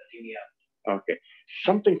within, lifting me up. Okay,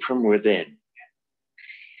 something from within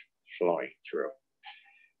flowing through.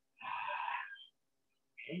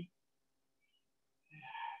 Okay.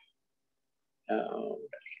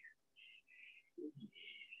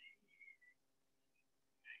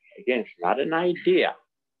 Again, it's not an idea.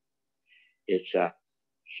 It's a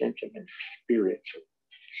sense of experience.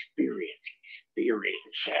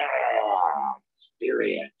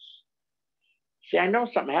 See, I know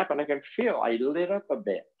something happened. I can feel. I lit up a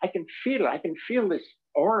bit. I can feel it. I can feel this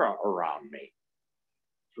aura around me.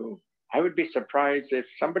 So I would be surprised if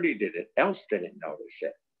somebody else didn't notice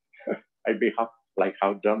it. I'd be like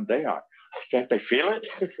how dumb they are. Can't they feel it?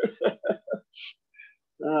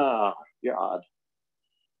 Oh, God.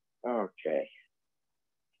 Okay.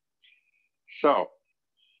 So,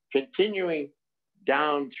 continuing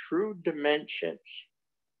down through dimensions,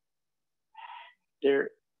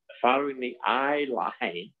 they're following the eye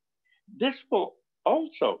line. This will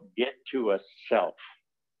also get to a self.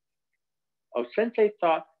 Oh, Sensei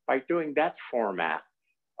thought by doing that format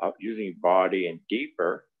of using body and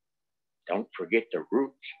deeper, don't forget the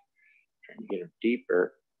roots, trying to get them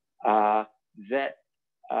deeper, that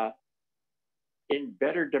in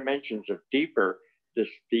better dimensions of deeper, the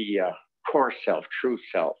core self, true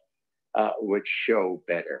self, would show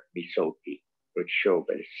better. Misoki would show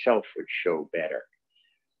better. Self would show better.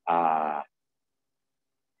 That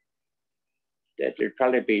there'd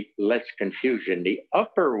probably be less confusion. The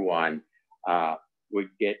upper one would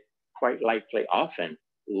get quite likely often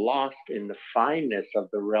lost in the fineness of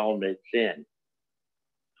the realm it's in,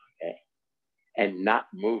 okay, and not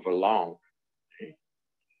move along.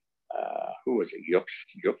 Who was it?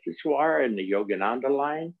 Yukteswar in the Yogananda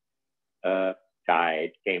line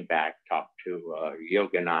died, came back, talked to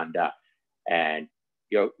Yogananda, and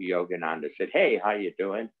Yogananda said, "Hey, how you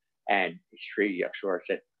doing?" And Sri Yukteswar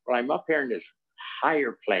said, "Well, I'm up here in this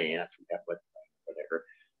higher plane, I forget whatever,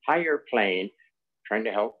 higher plane, trying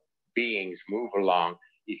to help beings move along."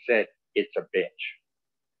 He said, "It's a bitch,"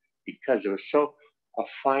 because it was so a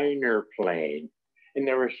finer plane, and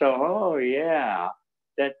they were so, oh yeah,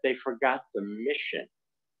 that they forgot the mission.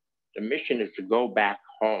 The mission is to go back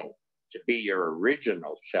home, to be your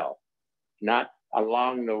original self, not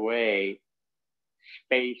along the way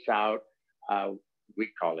space out.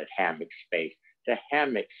 We call it hammock space, to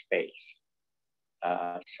hammock space. So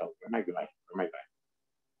where am I going?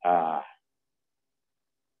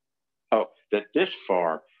 That this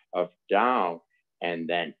form of down and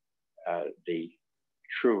then the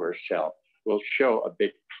truer self will show a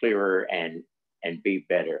bit clearer and be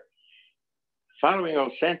better. Following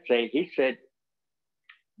O Sensei, he said,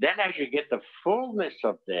 then as you get the fullness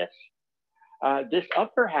of this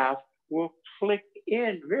upper half will click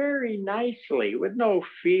in very nicely with no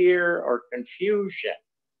fear or confusion,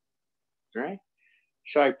 right?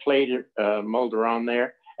 So I played it, mulled around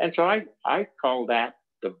there. And so I call that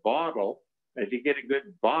the bottle. If you get a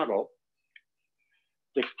good bottle,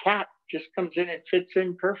 the cap just comes in and fits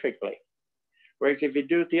in perfectly. Whereas if you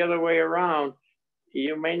do it the other way around,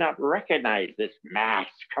 you may not recognize this mass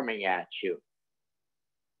coming at you.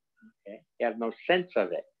 Okay? You have no sense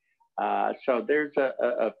of it. So there's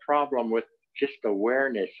a problem with just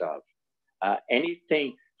awareness of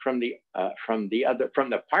anything from the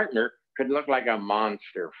partner could look like a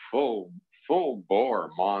monster, full bore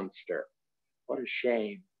monster. What a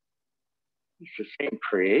shame. It's the same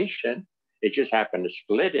creation. It just happened to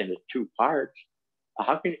split into two parts.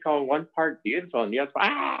 How can you call one part beautiful and the other,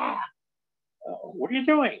 what are you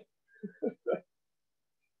doing?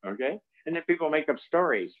 Okay. And then people make up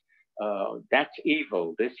stories. That's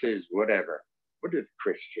evil. This is whatever. What do the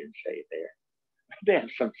Christians say there? They have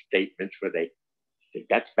some statements where they say,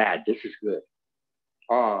 that's bad. This is good.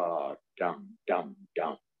 Oh, dumb.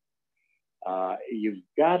 You've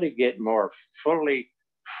got to get more fully,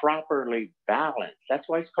 properly balanced. That's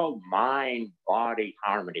why it's called mind-body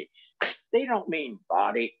harmony. They don't mean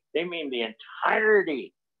body. They mean the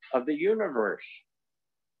entirety of the universe.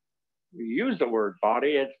 You use the word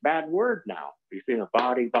body, it's a bad word now. You feel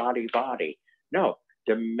body. No,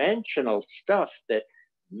 dimensional stuff that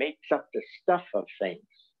makes up the stuff of things.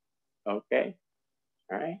 Okay?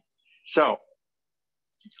 All right? So,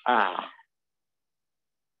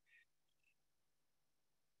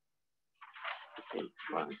 okay,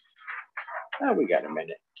 fine. We got a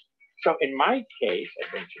minute. So in my case, I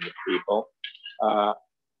mentioned to people, I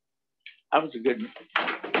was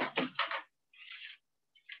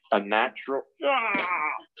a natural.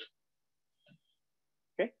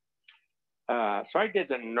 Okay. So I did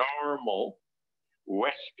the normal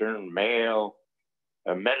Western male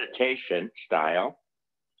meditation style.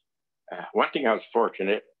 One thing I was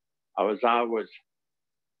fortunate,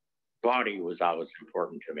 body was always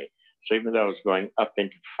important to me. So even though I was going up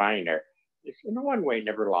into finer, it's in one way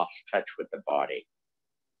never lost touch with the body.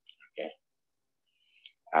 Okay.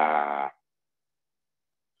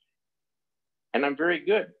 And I'm very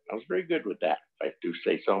good. I was very good with that, if I do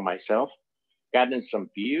say so myself. Got in some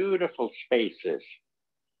beautiful spaces.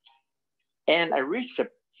 And I reached a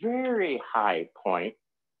very high point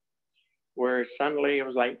where suddenly it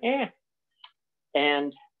was like,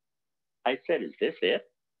 And I said, is this it?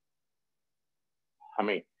 I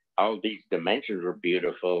mean, all these dimensions were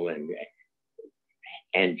beautiful and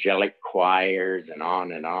angelic choirs and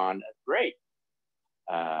on and on. Great.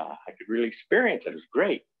 I could really experience it. It was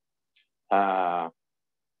great.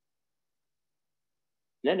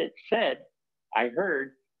 Then it said, I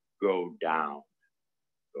heard, go down,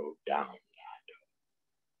 go down.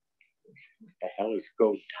 What the hell is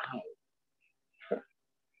go down?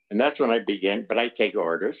 And that's when I began, but I take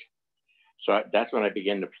orders. So that's when I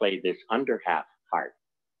began to play this under half part.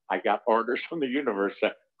 I got orders from the universe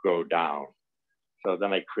to go down. So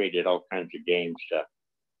then I created all kinds of games to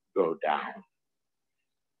go down.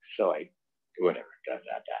 So whatever,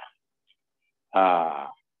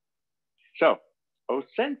 So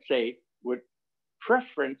O-sensei would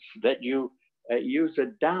preference that you use a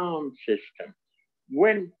down system.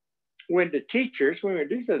 When the teachers,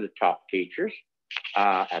 these are the top teachers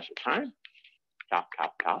at the time, top,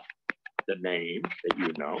 the names that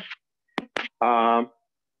you know.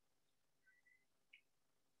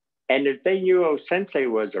 And if they knew O-sensei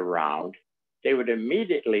was around, they would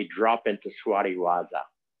immediately drop into Swariwaza.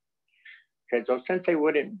 Because O-sensei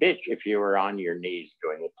wouldn't bitch if you were on your knees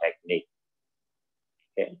doing a technique.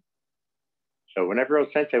 Okay. So whenever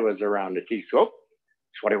O-sensei was around, the teacher, oh,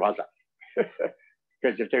 Swariwaza.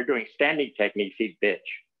 Because if they're doing standing techniques, he'd bitch.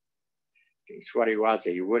 In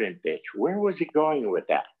Swariwaza, he wouldn't bitch. Where was he going with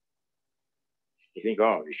that? You think,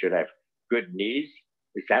 oh, you should have good knees?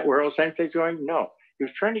 Is that where O-sensei's going? No. He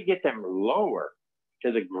was trying to get them lower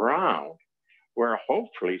to the ground where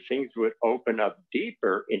hopefully things would open up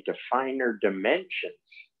deeper into finer dimensions.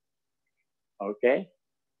 Okay?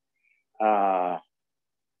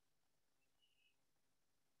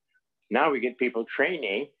 Now we get people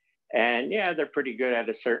training, and yeah, they're pretty good at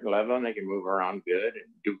a certain level, and they can move around good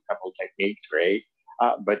and do a couple techniques, great.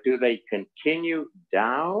 But do they continue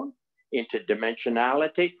down into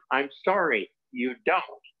dimensionality? I'm sorry, you don't.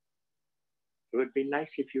 It would be nice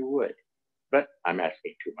if you would, but I'm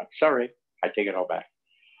asking too much. Sorry, I take it all back.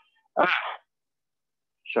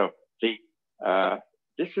 So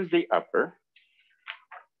this is the upper,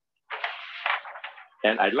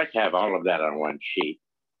 and I'd like to have all of that on one sheet.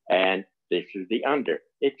 And this is the under.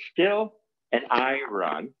 It's still an I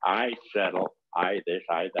run, I settle, I this,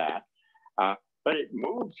 I that, but it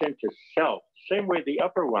moves into self, same way the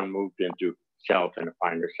upper one moved into self and a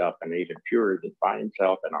finer self and even purer than fine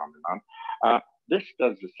self and on and on. This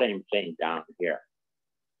does the same thing down here.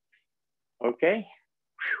 Okay?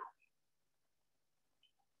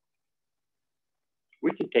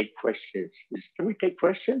 We can take questions. Can we take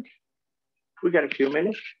questions? We got a few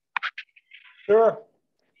minutes. Sure.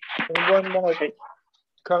 Anyone want to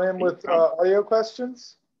come in with audio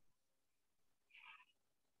questions?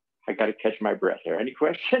 I got to catch my breath here. Any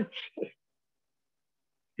questions?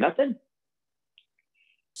 Nothing?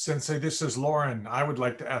 Sensei, this is Lauren. I would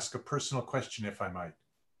like to ask a personal question, if I might.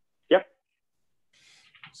 Yep.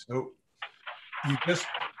 So you just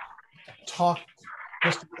talked,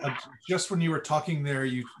 just when you were talking there,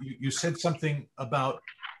 you said something about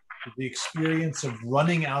the experience of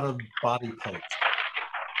running out of body parts.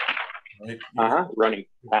 Right? Running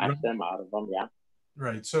past them, out of them, yeah.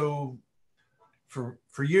 Right. So for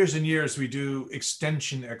years and years, we do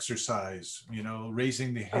extension exercise, you know,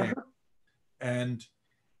 raising the hand. And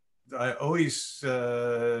I always,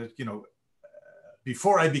 you know,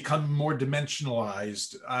 before I become more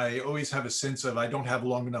dimensionalized, I always have a sense of I don't have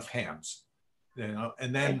long enough hands, you know,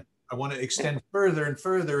 and then I want to extend further and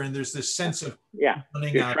further, and there's this sense of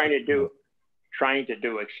running you're out. trying to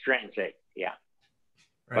do extrinsic, yeah.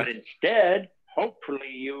 Right. But instead, hopefully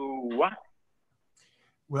you what?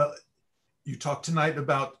 Well, you talked tonight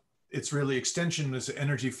about it's really extension as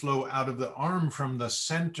energy flow out of the arm from the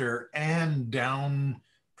center and down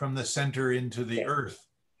from the center into the earth.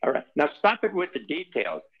 All right. Now stop it with the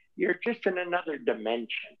details. You're just in another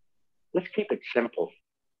dimension. Let's keep it simple.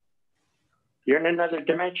 You're in another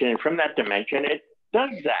dimension, and from that dimension, it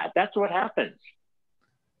does that. That's what happens.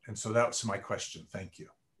 And so that was my question. Thank you.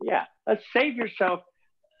 Yeah. Let's save yourself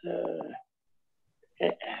an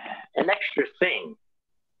extra thing.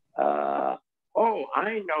 Oh,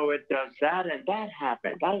 I know it does that, and that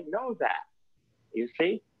happened. I know that. You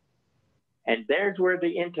see? And there's where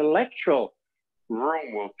the intellectual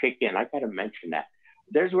room will kick in. I got to mention that.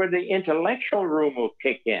 There's where the intellectual room will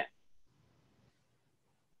kick in.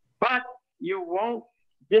 But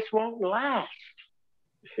this won't last.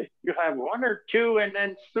 You have one or two, and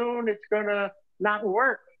then soon it's going to not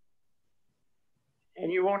work.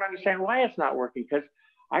 And you won't understand why it's not working, because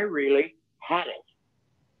I really had it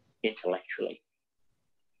intellectually.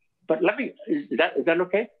 But is that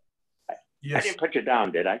okay? Yes. I didn't put you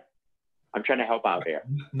down, did I? I'm trying to help out here.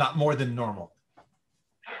 Not more than normal.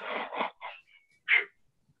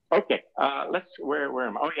 Okay, where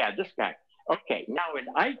am I? Oh yeah, this guy. Okay, now in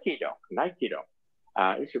Aikido,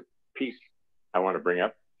 it's a piece I want to bring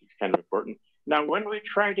up. It's kind of important. Now, when we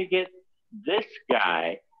try to get this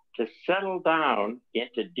guy to settle down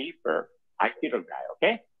into deeper Aikido guy,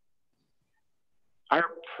 okay? Our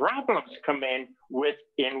problems come in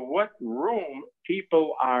what room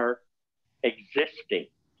people are existing.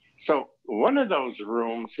 So one of those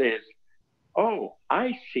rooms is, oh,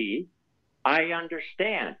 I see, I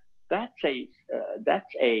understand. That's a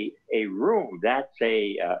room. That's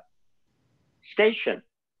a station,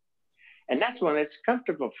 and that's when it's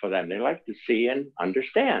comfortable for them. They like to see and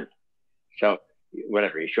understand. So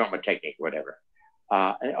whatever, you show them a technique, whatever.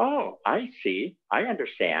 And, oh, I see, I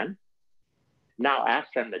understand. Now ask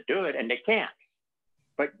them to do it, and they can't.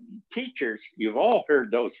 But teachers, you've all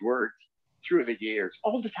heard those words through the years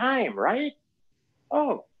all the time, right?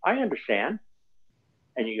 Oh, I understand.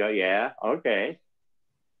 And you go, yeah, okay.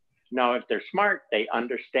 Now, if they're smart, they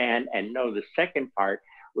understand and know the second part,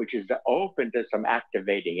 which is to open to some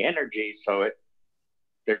activating energy. So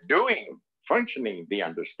they're functioning the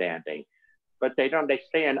understanding, but they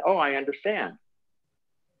stay in, oh, I understand,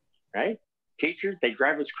 right? Teachers, they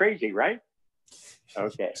drive us crazy, right?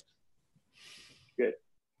 Okay, good.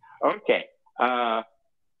 Okay,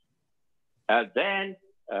 then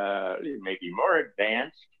maybe more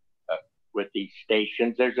advanced with these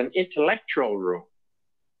stations, there's an intellectual room.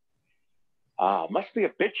 Must be a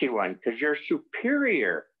bitchy one because you're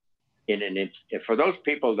superior for those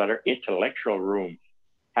people that are intellectual rooms,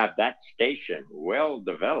 have that station well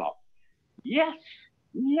developed. Yes,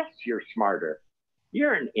 you're smarter.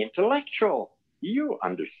 You're an intellectual. You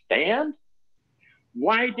understand.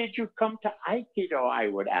 Why did you come to Aikido? I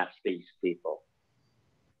would ask these people.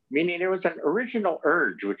 Meaning there was an original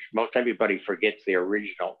urge, which most everybody forgets the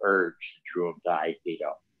original urge that drew them to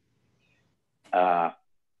Aikido.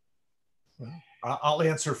 I'll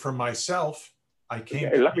answer for myself. I came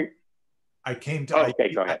to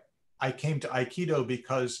Aikido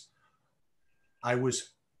because I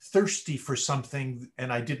was thirsty for something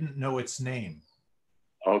and I didn't know its name.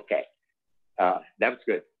 Okay, that was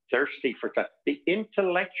good. Thirsty for something. The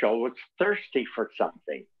intellectual was thirsty for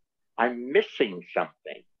something. I'm missing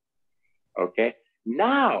something. Okay,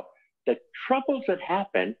 now the troubles that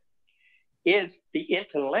happen is the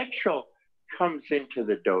intellectual comes into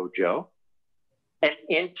the dojo and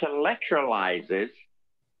intellectualizes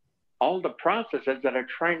all the processes that are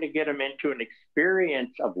trying to get them into an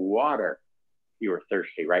experience of water. You were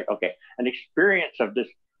thirsty, right? Okay, an experience of this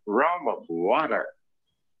realm of water.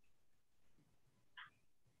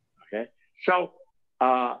 Okay, so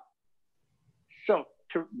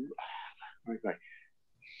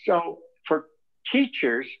for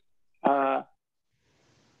teachers,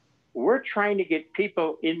 we're trying to get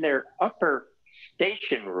people in their upper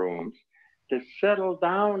station rooms to settle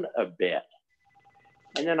down a bit.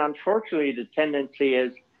 And then unfortunately, the tendency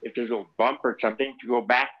is, if there's a little bump or something, to go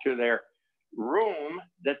back to their room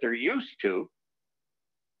that they're used to,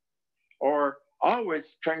 or always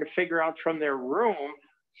trying to figure out from their room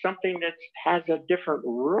something that has a different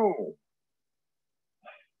room.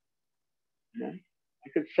 I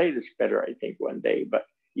could say this better, I think, one day, but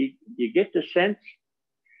you get the sense,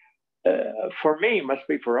 for me, must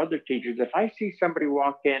be for other teachers, if I see somebody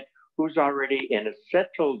walk in who's already in a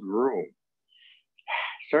settled room,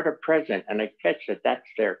 sort of present, and I catch that's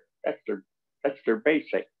their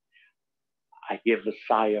basic, I give a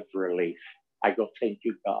sigh of relief. I go, thank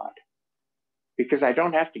you, God. Because I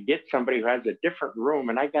don't have to get somebody who has a different room,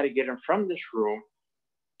 and I got to get them from this room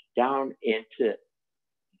down into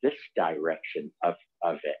this direction of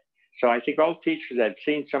it. So I think all teachers that have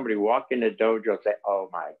seen somebody walk in the dojo say, oh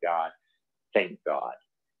my God, thank God.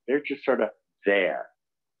 They're just sort of there.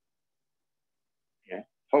 Yeah.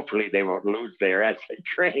 Hopefully they won't lose there as they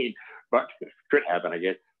train, but it could happen, I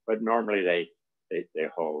guess. But normally they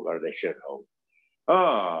hold, or they should hold.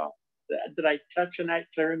 Oh, did I touch on that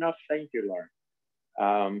clear enough? Thank you, Lauren.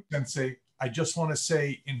 Sensei, I just want to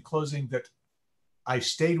say in closing that I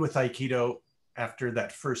stayed with Aikido after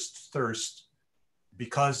that first thirst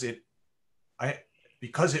because it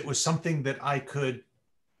was something that I could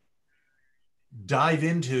dive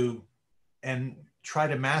into and try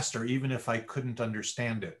to master, even if I couldn't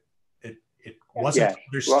understand it. It wasn't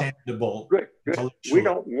understandable. Well, good. We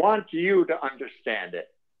don't want you to understand it.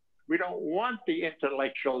 We don't want the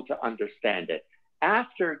intellectual to understand it.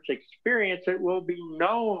 After its experience, it will be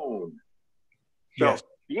known. So,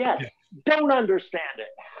 yes. Don't understand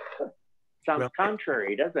it. Sounds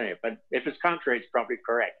contrary, doesn't it? But if it's contrary, it's probably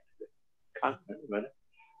correct.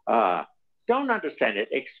 Don't understand it.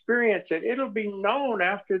 Experience it. It'll be known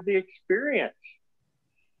after the experience.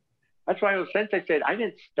 That's why Sensei said, I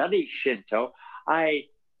didn't study Shinto. I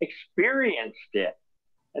experienced it.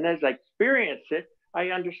 And as I experienced it, I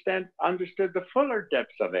understood the fuller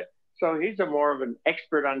depths of it. So he's more of an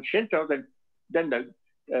expert on Shinto than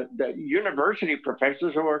the university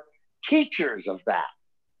professors who are teachers of that.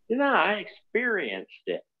 You know, I experienced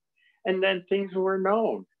it. And then things were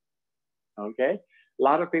known. Okay? A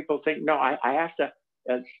lot of people think, no, I have to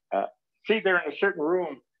see, they're in a certain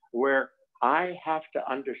room where I have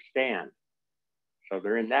to understand. So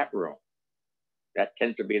they're in that room. That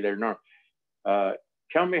tends to be their norm.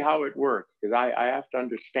 Tell me how it works, because I have to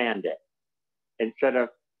understand it. Instead of,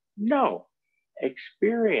 no,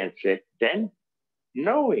 experience it, then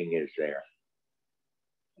knowing is there.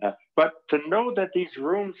 But to know that these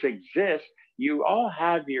rooms exist, you all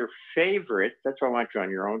have your favorites. That's why I want you on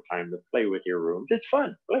your own time to play with your rooms. It's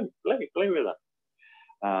fun. Play with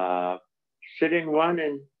them. Sit in one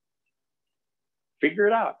and figure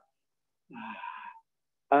it out.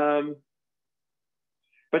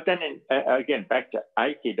 But then again, back to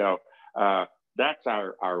Aikido, that's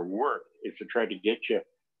our work, is to try to get you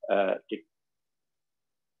to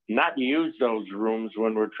not use those rooms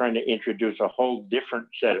when we're trying to introduce a whole different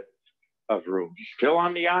set of rooms. Still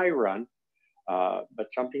on the eye run, but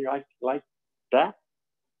something like that.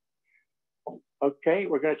 Okay,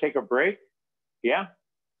 we're going to take a break. Yeah,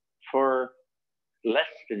 for less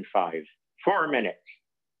than 4 minutes.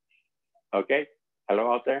 Okay,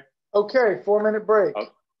 hello out there? Okay, 4-minute break. Oh,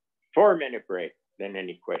 4-minute break. Then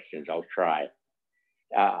any questions, I'll try.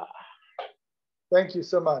 Thank you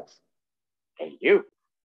so much. Thank you.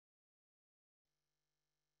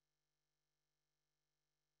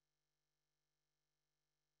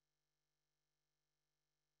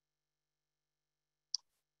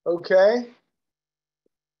 Okay.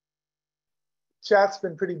 Chat's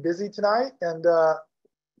been pretty busy tonight, and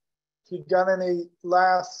if you've got any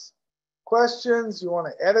last questions, you want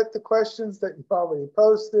to edit the questions that you already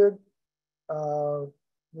posted,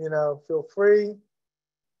 you know, feel free.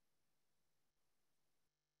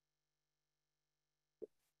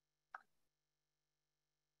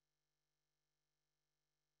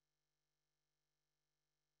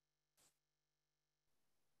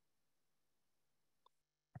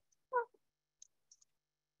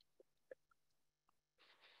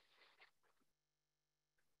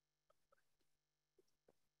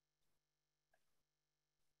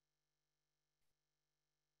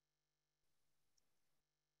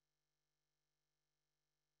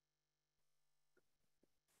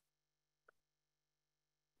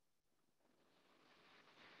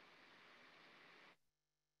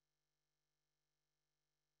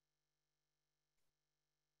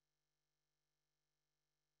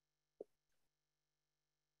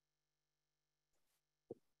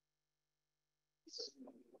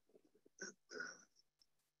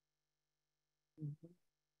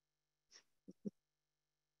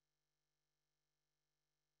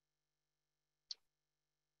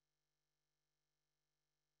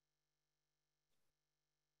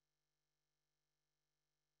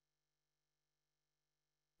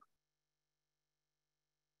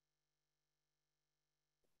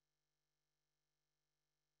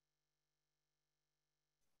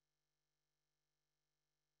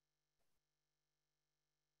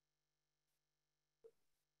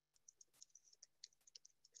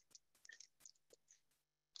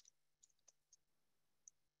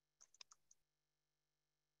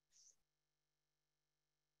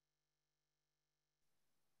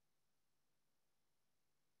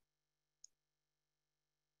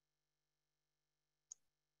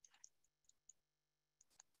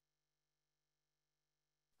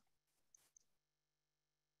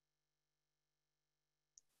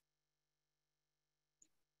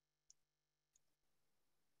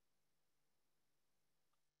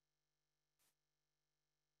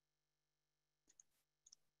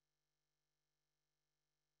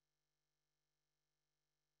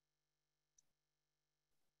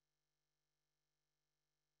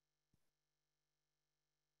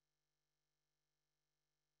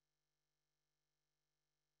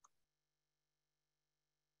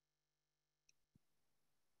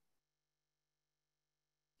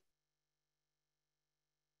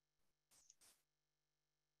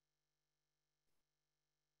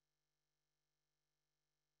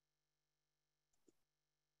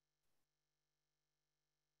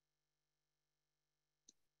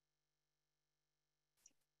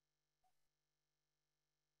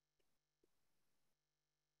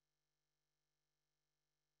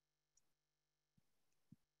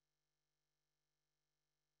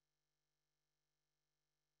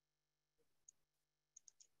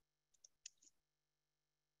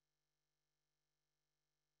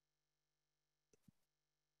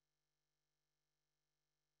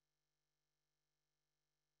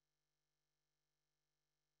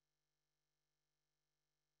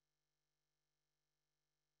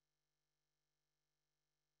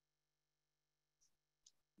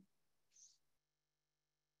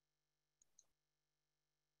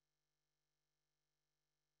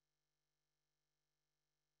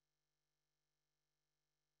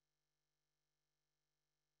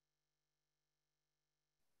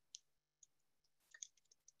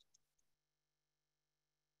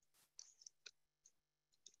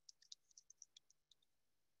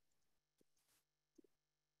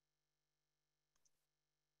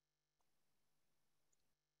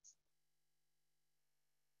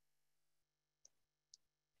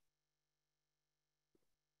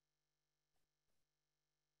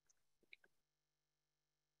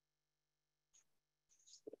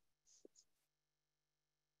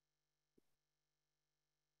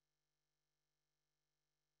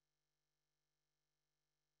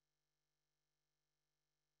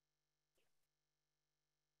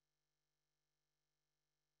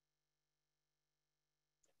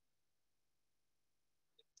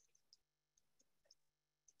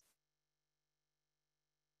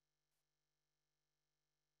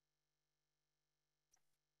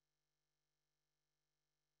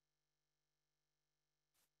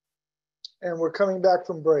 and we're coming back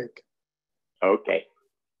from break. Okay.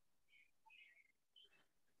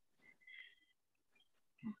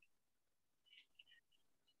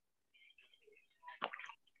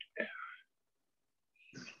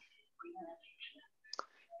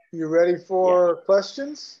 You ready for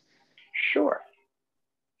questions? Sure.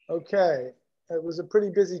 Okay. It was a pretty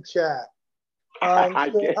busy chat. I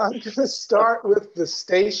So did. I'm going to start with the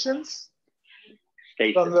stations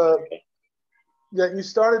Station. that you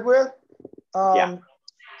started with. Yeah.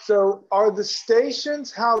 So are the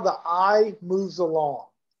stations how the eye moves along?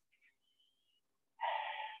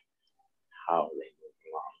 How they move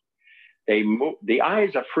along. They move. The eye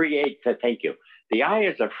is a free agent. Thank you. The eye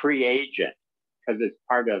is a free agent because it's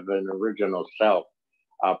part of an original self,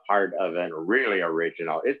 part of an really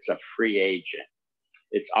original. It's a free agent.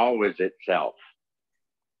 It's always itself.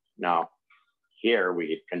 Now, here we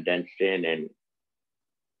get condensed in and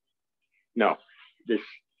no,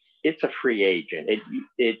 it's a free agent.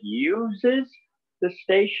 It uses the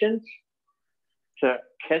stations to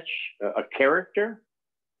catch a character,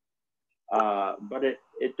 but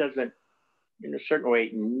it doesn't, in a certain way,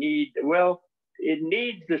 it needs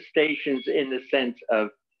the stations in the sense of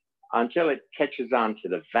until it catches on to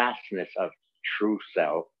the vastness of true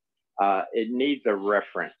self, it needs a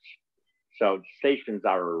reference. So stations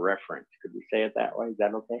are a reference. Could we say it that way? Is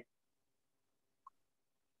that okay?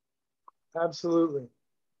 Absolutely.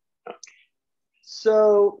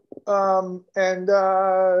 So, I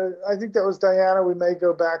think that was Diana. We may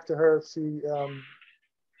go back to her if she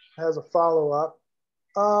has a follow-up.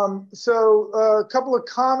 So a couple of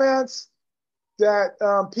comments that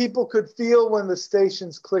people could feel when the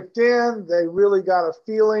stations clicked in. They really got a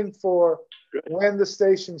feeling for when the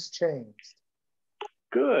stations changed.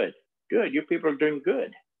 Good. You people are doing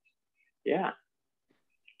good. Yeah.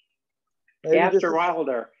 Maybe after a while,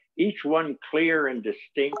 they're each one clear and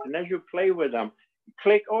distinct. And as you play with them,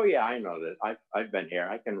 click, oh yeah, I know this. I've been here.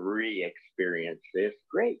 I can re-experience this.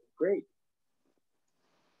 Great.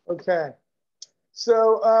 Okay.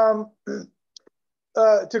 So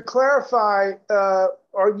to clarify,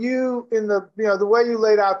 are you in the way you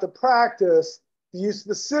laid out the practice, do you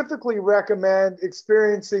specifically recommend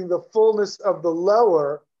experiencing the fullness of the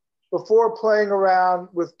lower before playing around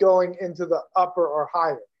with going into the upper or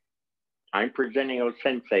higher? I'm presenting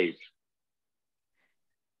Osensei's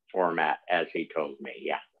format as he told me,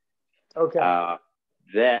 yeah. Okay.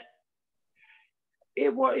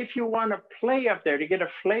 If you want to play up there to get a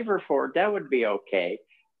flavor for it, that would be okay.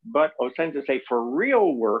 But Osensei say, for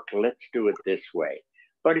real work, let's do it this way.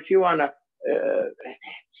 But if you want to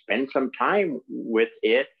spend some time with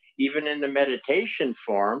it, even in the meditation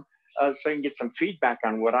form, so you can get some feedback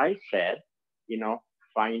on what I said,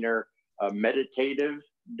 finer meditative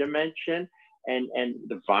dimension and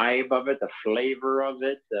the vibe of it, the flavor of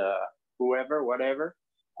it, whatever.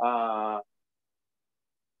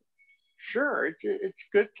 Sure, it's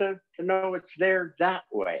good to know it's there that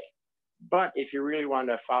way. But if you really want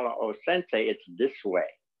to follow Osensei, it's this way.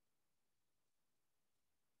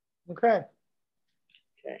 Okay.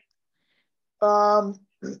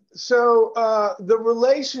 So the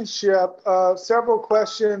relationship, several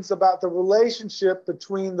questions about the relationship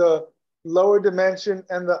between the lower dimension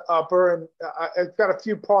and the upper, and I've got a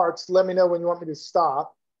few parts. Let me know when you want me to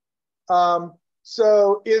stop.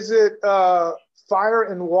 So is it fire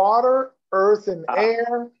and water, earth and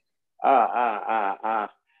air?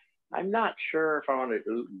 I'm not sure if I want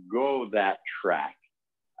to go that track.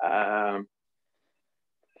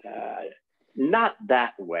 Not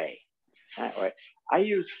that way. I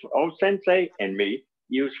use Osensei and me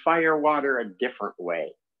use fire, water a different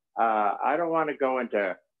way. I don't want to go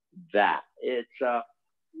into that. It's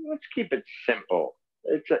let's keep it simple.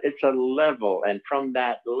 It's a level, and from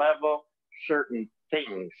that level, certain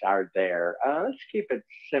things are there. Let's keep it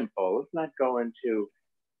simple. Let's not go into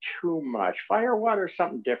too much. Fire, water is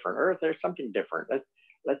something different. Earth, there's something different.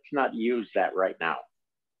 Let's not use that right now.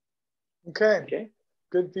 Okay.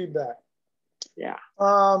 Good feedback. Yeah.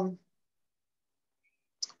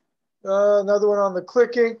 Another one on the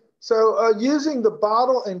clicking. So using the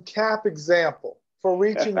bottle and cap example for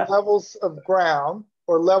reaching levels of ground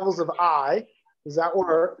or levels of eye, does that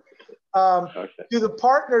work? Do the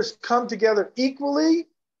partners come together equally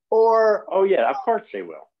or? Oh yeah, of course they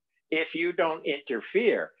will. If you don't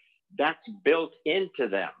interfere, that's built into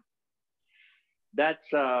them. That's,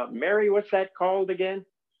 Mary, what's that called again?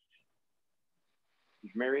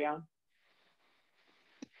 Is Mary on?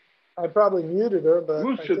 I probably muted her, but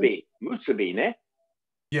Musubi, ne?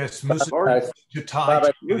 Yes, Musubi.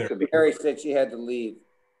 Mary said she had to leave.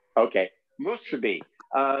 Okay, Musubi.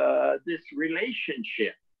 This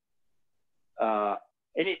relationship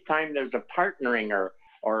Anytime there's a partnering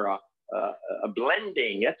or a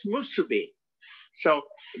blending, that's musubi. So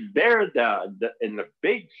they're the in the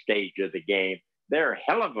big stage of the game. They're a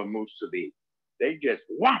hell of a musubi. They just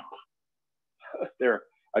whop. They're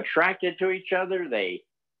attracted to each other. They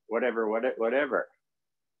whatever.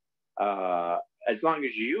 As long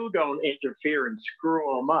as you don't interfere and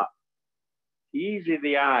screw them up, easy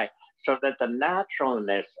the eye, so that the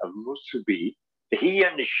naturalness of musubi, the he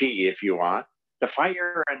and the she, if you want, the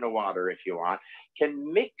fire and the water, if you want,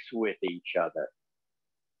 can mix with each other.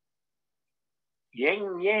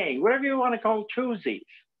 Yin yang, whatever you want to call twosies.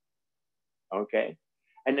 Okay.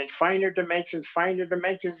 And then finer dimensions,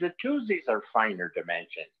 the twosies are finer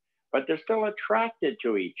dimensions, but they're still attracted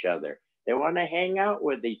to each other. They want to hang out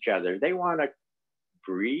with each other. They want to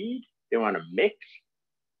breed. They want to mix.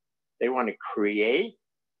 They want to create.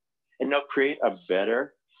 And they'll create a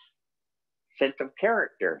better sense of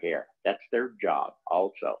character here. That's their job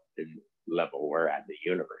also, the level we're at in the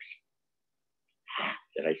universe.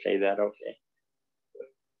 Did I say that okay?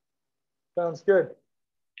 Sounds good.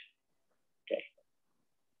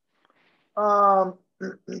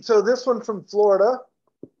 So this one from Florida.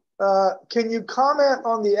 Can you comment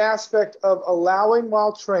on the aspect of allowing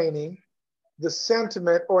while training, the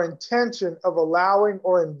sentiment or intention of allowing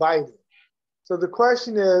or inviting? So the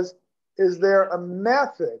question is there a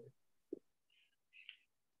method?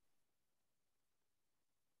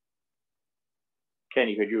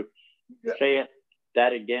 Kenny, could you say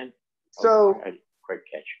that again? So, I didn't quite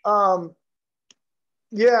catch.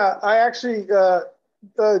 Yeah, I actually,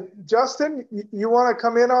 Justin, you want to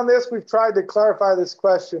come in on this? We've tried to clarify this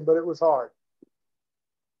question, but it was hard.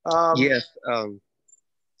 Yes,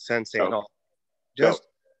 Sensei and all. Just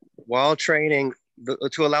while training,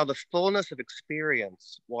 to allow the fullness of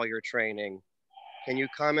experience while you're training, can you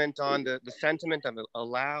comment on the sentiment of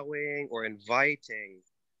allowing or inviting?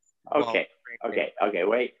 Okay,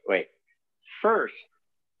 wait. First,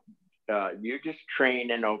 you just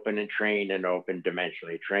train and open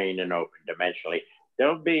dimensionally, train and open dimensionally.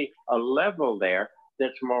 There'll be a level there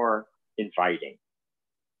that's more inviting.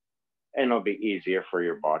 And it'll be easier for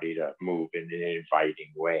your body to move in an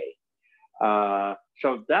inviting way.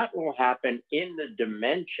 So that will happen in the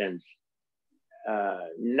dimensions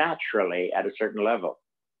naturally at a certain level.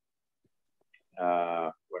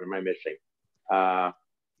 What am I missing?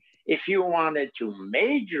 If you wanted to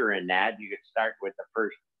major in that, you could start with the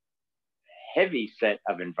first heavy set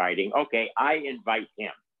of inviting. Okay, I invite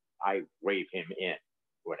him. I wave him in,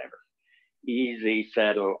 whatever. Easy,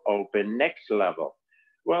 settle, open, next level.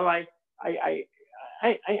 Well, I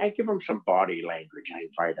give him some body language. I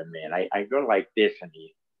invite him in. I go like this and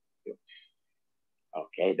he,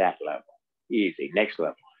 okay, that level. Easy. Next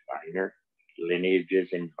level. Finer. Lineages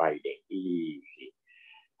inviting. Easy.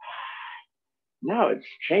 Now it's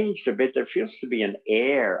changed a bit. There feels to be an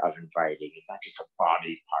air of inviting. It's not just a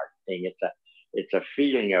body part thing. It's a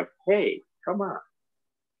feeling of, hey, come on.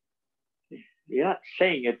 You're not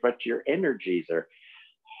saying it, but your energies are,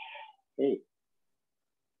 hey.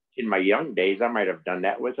 In my young days, I might have done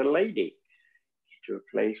that with a lady, to a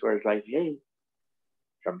place where it's like, hey,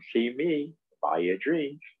 come see me, buy you a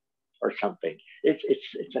drink, or something.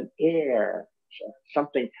 It's an air,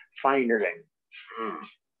 something finer than.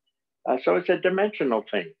 So it's a dimensional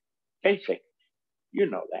thing, basic. You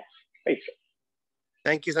know that, basic.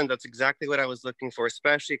 Thank you, Zen. That's exactly what I was looking for,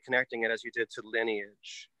 especially connecting it as you did to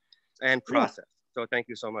lineage and process. Yeah. So thank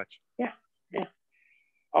you so much. Yeah.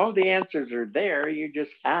 All the answers are there. You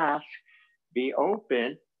just ask, be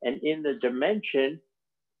open, and in the dimension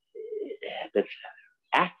that's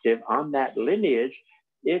active on that lineage,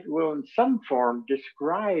 it will in some form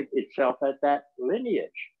describe itself at that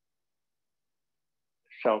lineage.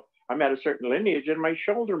 So I'm at a certain lineage and my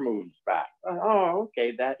shoulder moves back. Oh,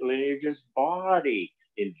 okay, that lineage is body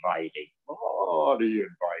inviting. Body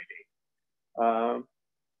inviting.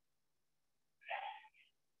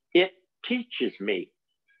 It teaches me.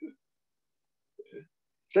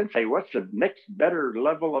 Sensei, what's the next better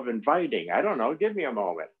level of inviting? I don't know. Give me a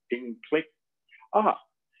moment. Ding, click.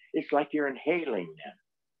 It's like you're inhaling them.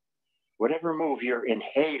 Whatever move, you're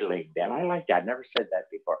inhaling them. I like that. I never said that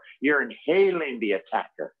before. You're inhaling the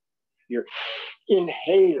attacker. You're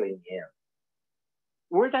inhaling him.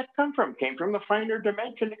 Where'd that come from? Came from the finer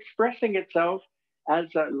dimension expressing itself as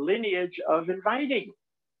a lineage of inviting.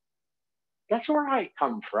 That's where I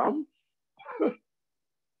come from.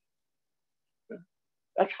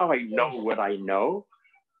 That's how I know what I know.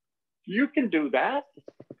 You can do that.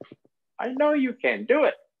 I know you can. Do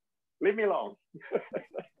it. Leave me alone.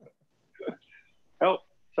 Help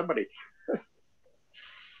somebody.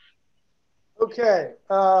 Okay.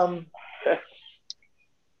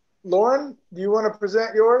 Lauren, do you want to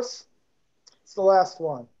present yours? It's the last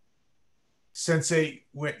one. Sensei,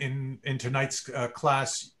 in tonight's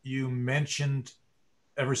class, you mentioned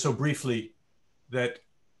ever so briefly that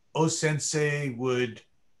O-sensei would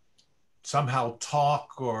somehow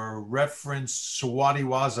talk or reference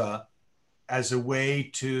Sawadiwaza as a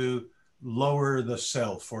way to lower the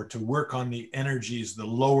self or to work on the energies, the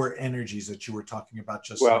lower energies that you were talking about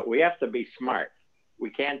just now. Well, we have to be smart.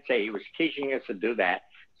 We can't say he was teaching us to do that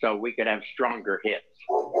so we could have stronger hits.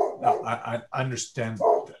 No, I understand.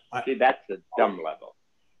 See, that's the dumb level.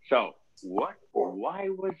 So why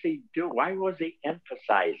was he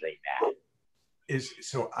emphasizing that?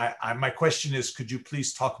 My question is, could you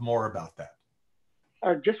please talk more about that?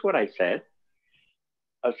 Just what I said.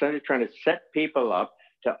 I was trying to set people up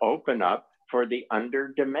to open up for the under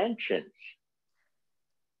dimensions.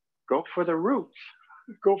 Go for the roots.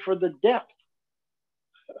 Go for the depth.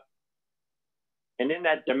 And in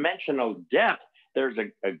that dimensional depth, there's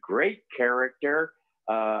a great character.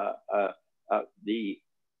 The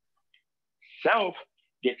self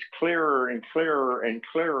gets clearer and clearer and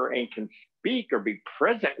clearer and can speak or be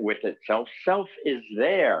present with itself. Self is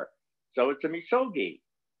there. So it's a misogi.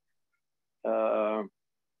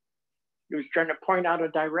 He was trying to point out a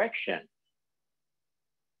direction.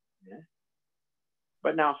 Yeah.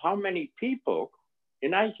 But now, how many people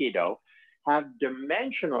in Aikido have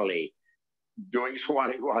dimensionally, doing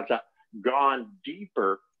Sawadiwaza, gone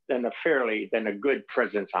deeper than a good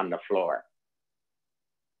presence on the floor?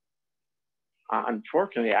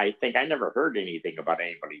 Unfortunately, I think I never heard anything about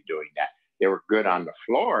anybody doing that. They were good on the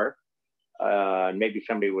floor. Maybe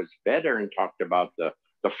somebody was better and talked about the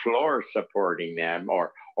floor supporting them,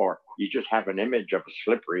 or you just have an image of a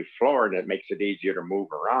slippery floor and it makes it easier to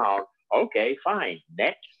move around. Okay, fine.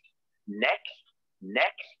 Next.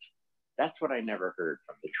 That's what I never heard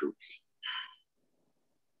from the troops.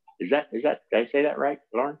 Is that, did I say that right,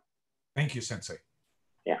 Lauren? Thank you, Sensei.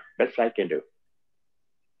 Yeah, best I can do.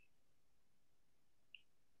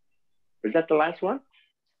 Was that the last one?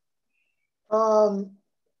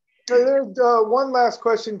 There's one last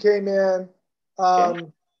question came in.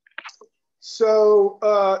 Okay. So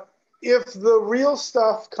if the real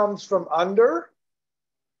stuff comes from under,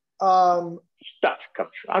 stuff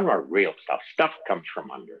comes from, I'm not real stuff. Stuff comes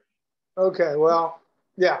from under. Okay, well,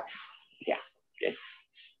 yeah. Yeah. Okay.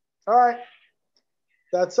 All right.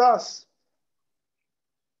 That's us.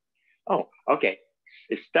 Oh, okay.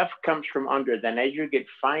 If stuff comes from under, then as you get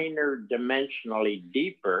finer dimensionally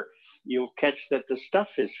deeper, you'll catch that the stuff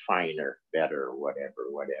is finer, better,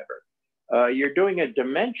 whatever. You're doing a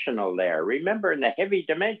dimensional there. Remember, in the heavy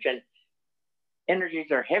dimension,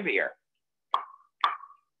 energies are heavier.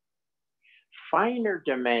 Finer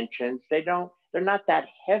dimensions, they're not that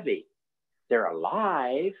heavy. They're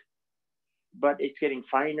alive, but it's getting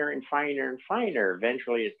finer and finer and finer.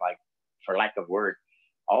 Eventually, it's like, for lack of word,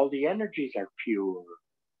 all the energies are pure.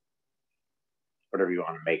 Whatever you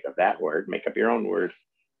want to make of that word, make up your own word.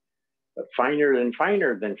 But finer than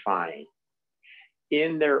fine.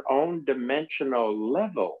 In their own dimensional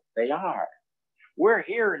level, they are. We're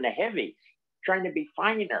here in the heavies, trying to be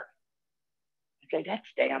finer. I say,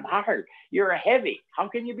 that's damn hard. You're a heavy. How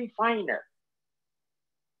can you be finer?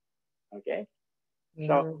 Okay. Mm-hmm.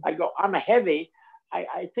 So I go, I'm a heavy.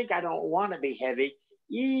 I think I don't want to be heavy.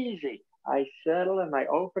 Easy. I settle and I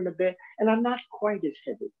open a bit, and I'm not quite as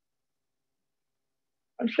heavy.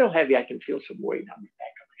 I'm still heavy. I can feel some weight on the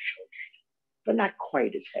back of my shoulders, but not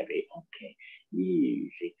quite as heavy. Okay,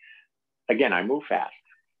 easy. Again, I move fast.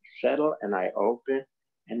 Settle and I open,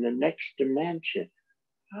 and the next dimension.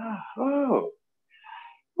 I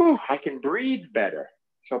can breathe better.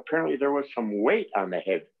 So apparently there was some weight on the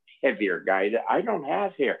heavier guy that I don't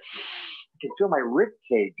have here. I can feel my rib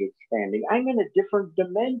cage expanding. I'm in a different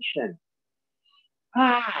dimension.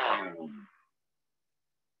 I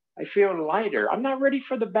feel lighter. I'm not ready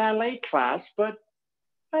for the ballet class, but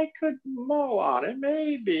I could mull on it,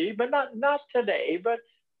 maybe, but not today. But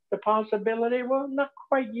the possibility, well, not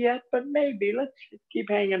quite yet, but maybe. Let's keep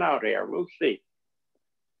hanging out here. We'll see.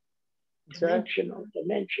 Okay.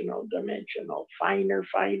 Dimensional, finer.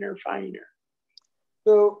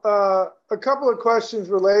 So a couple of questions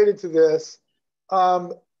related to this.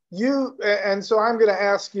 So I'm going to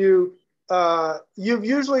ask you, you've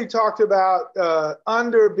usually talked about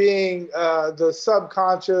under being the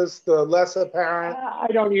subconscious, the less apparent. I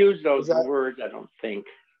don't use those words, I don't think,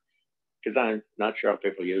 because I'm not sure how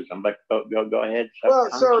people use them, but go ahead. Well,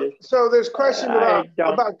 so there's question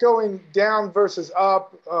about going down versus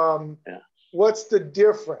up. What's the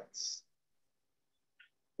difference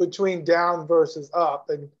between down versus up?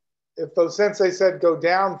 And if the sensei said go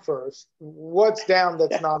down first, what's down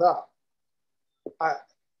that's not up?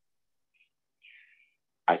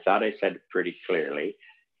 I thought I said it pretty clearly.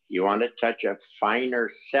 You want to touch a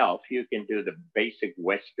finer self, you can do the basic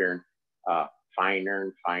Western finer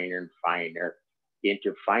and finer and finer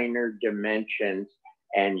into finer dimensions,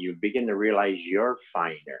 and you begin to realize you're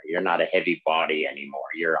finer. You're not a heavy body anymore.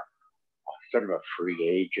 You're sort of a free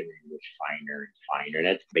agent in this finer and finer. And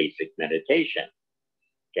that's basic meditation.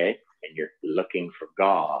 Okay? And you're looking for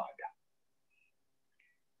God.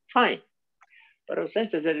 Fine. But I was saying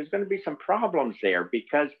that there's going to be some problems there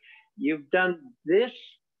because you've done this,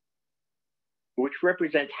 which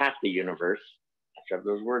represents half the universe. So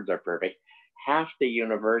those words are perfect. Half the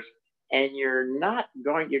universe, and you're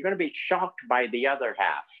going to be shocked by the other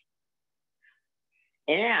half.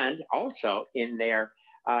 And also in there,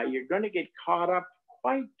 you're going to get caught up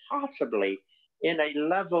quite possibly in a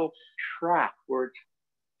level track where it's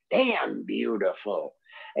damn beautiful.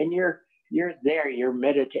 And you're there, you're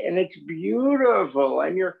meditating, and it's beautiful,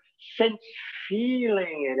 and you're sense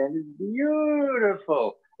feeling it, and it's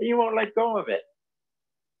beautiful, and you won't let go of it.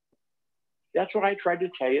 That's why I tried to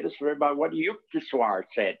tell you this about what Yukteswar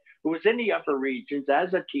said, who was in the upper regions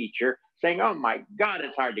as a teacher, saying, oh my God,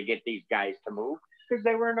 it's hard to get these guys to move, because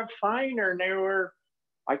they were in a finer, and they were,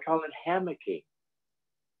 I call it hammocking.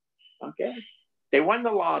 Okay? They won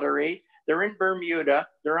the lottery, they're in Bermuda,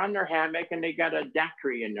 they're on their hammock, and they got a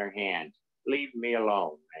daiquiri in their hands. Leave me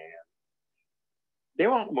alone, man. They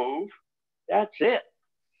won't move. That's it.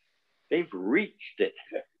 They've reached it.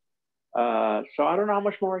 So I don't know how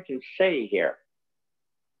much more I can say here.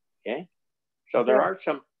 Okay. So there are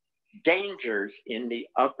some dangers in the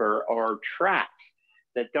upper or tracks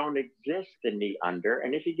that don't exist in the under.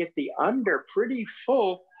 And if you get the under pretty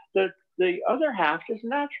full, the other half just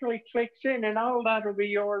naturally clicks in, and all that will be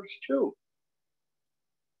yours too.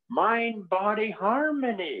 Mind, body,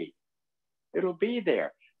 harmony. It'll be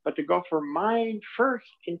there. But to go for mind first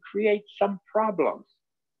can create some problems.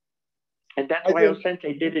 And that's why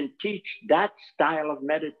Osensei didn't teach that style of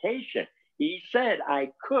meditation. He said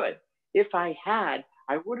I could. If I had,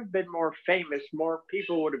 I would have been more famous. More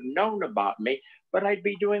people would have known about me. But I'd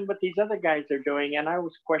be doing what these other guys are doing. And I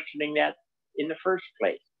was questioning that in the first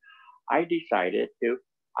place. I decided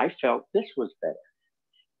I felt this was better.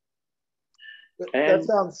 That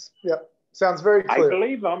sounds very clear. I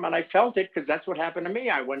believe them, and I felt it because that's what happened to me.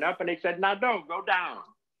 I went up and they said, Nadeau, go down.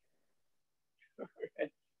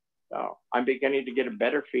 So I'm beginning to get a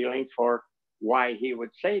better feeling for why he would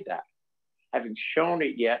say that. Haven't shown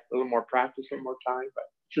it yet, a little more practice, a little more time, but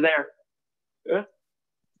it's there.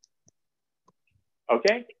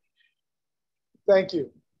 Okay? Thank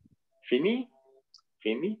you.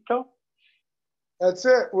 Finito? That's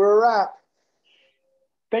it. We're a wrap.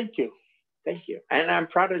 Thank you. Thank you. And I'm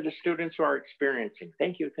proud of the students who are experiencing.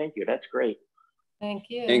 Thank you. Thank you. That's great. Thank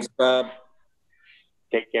you. Thanks, Bob.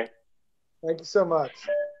 Take care. Thank you so much.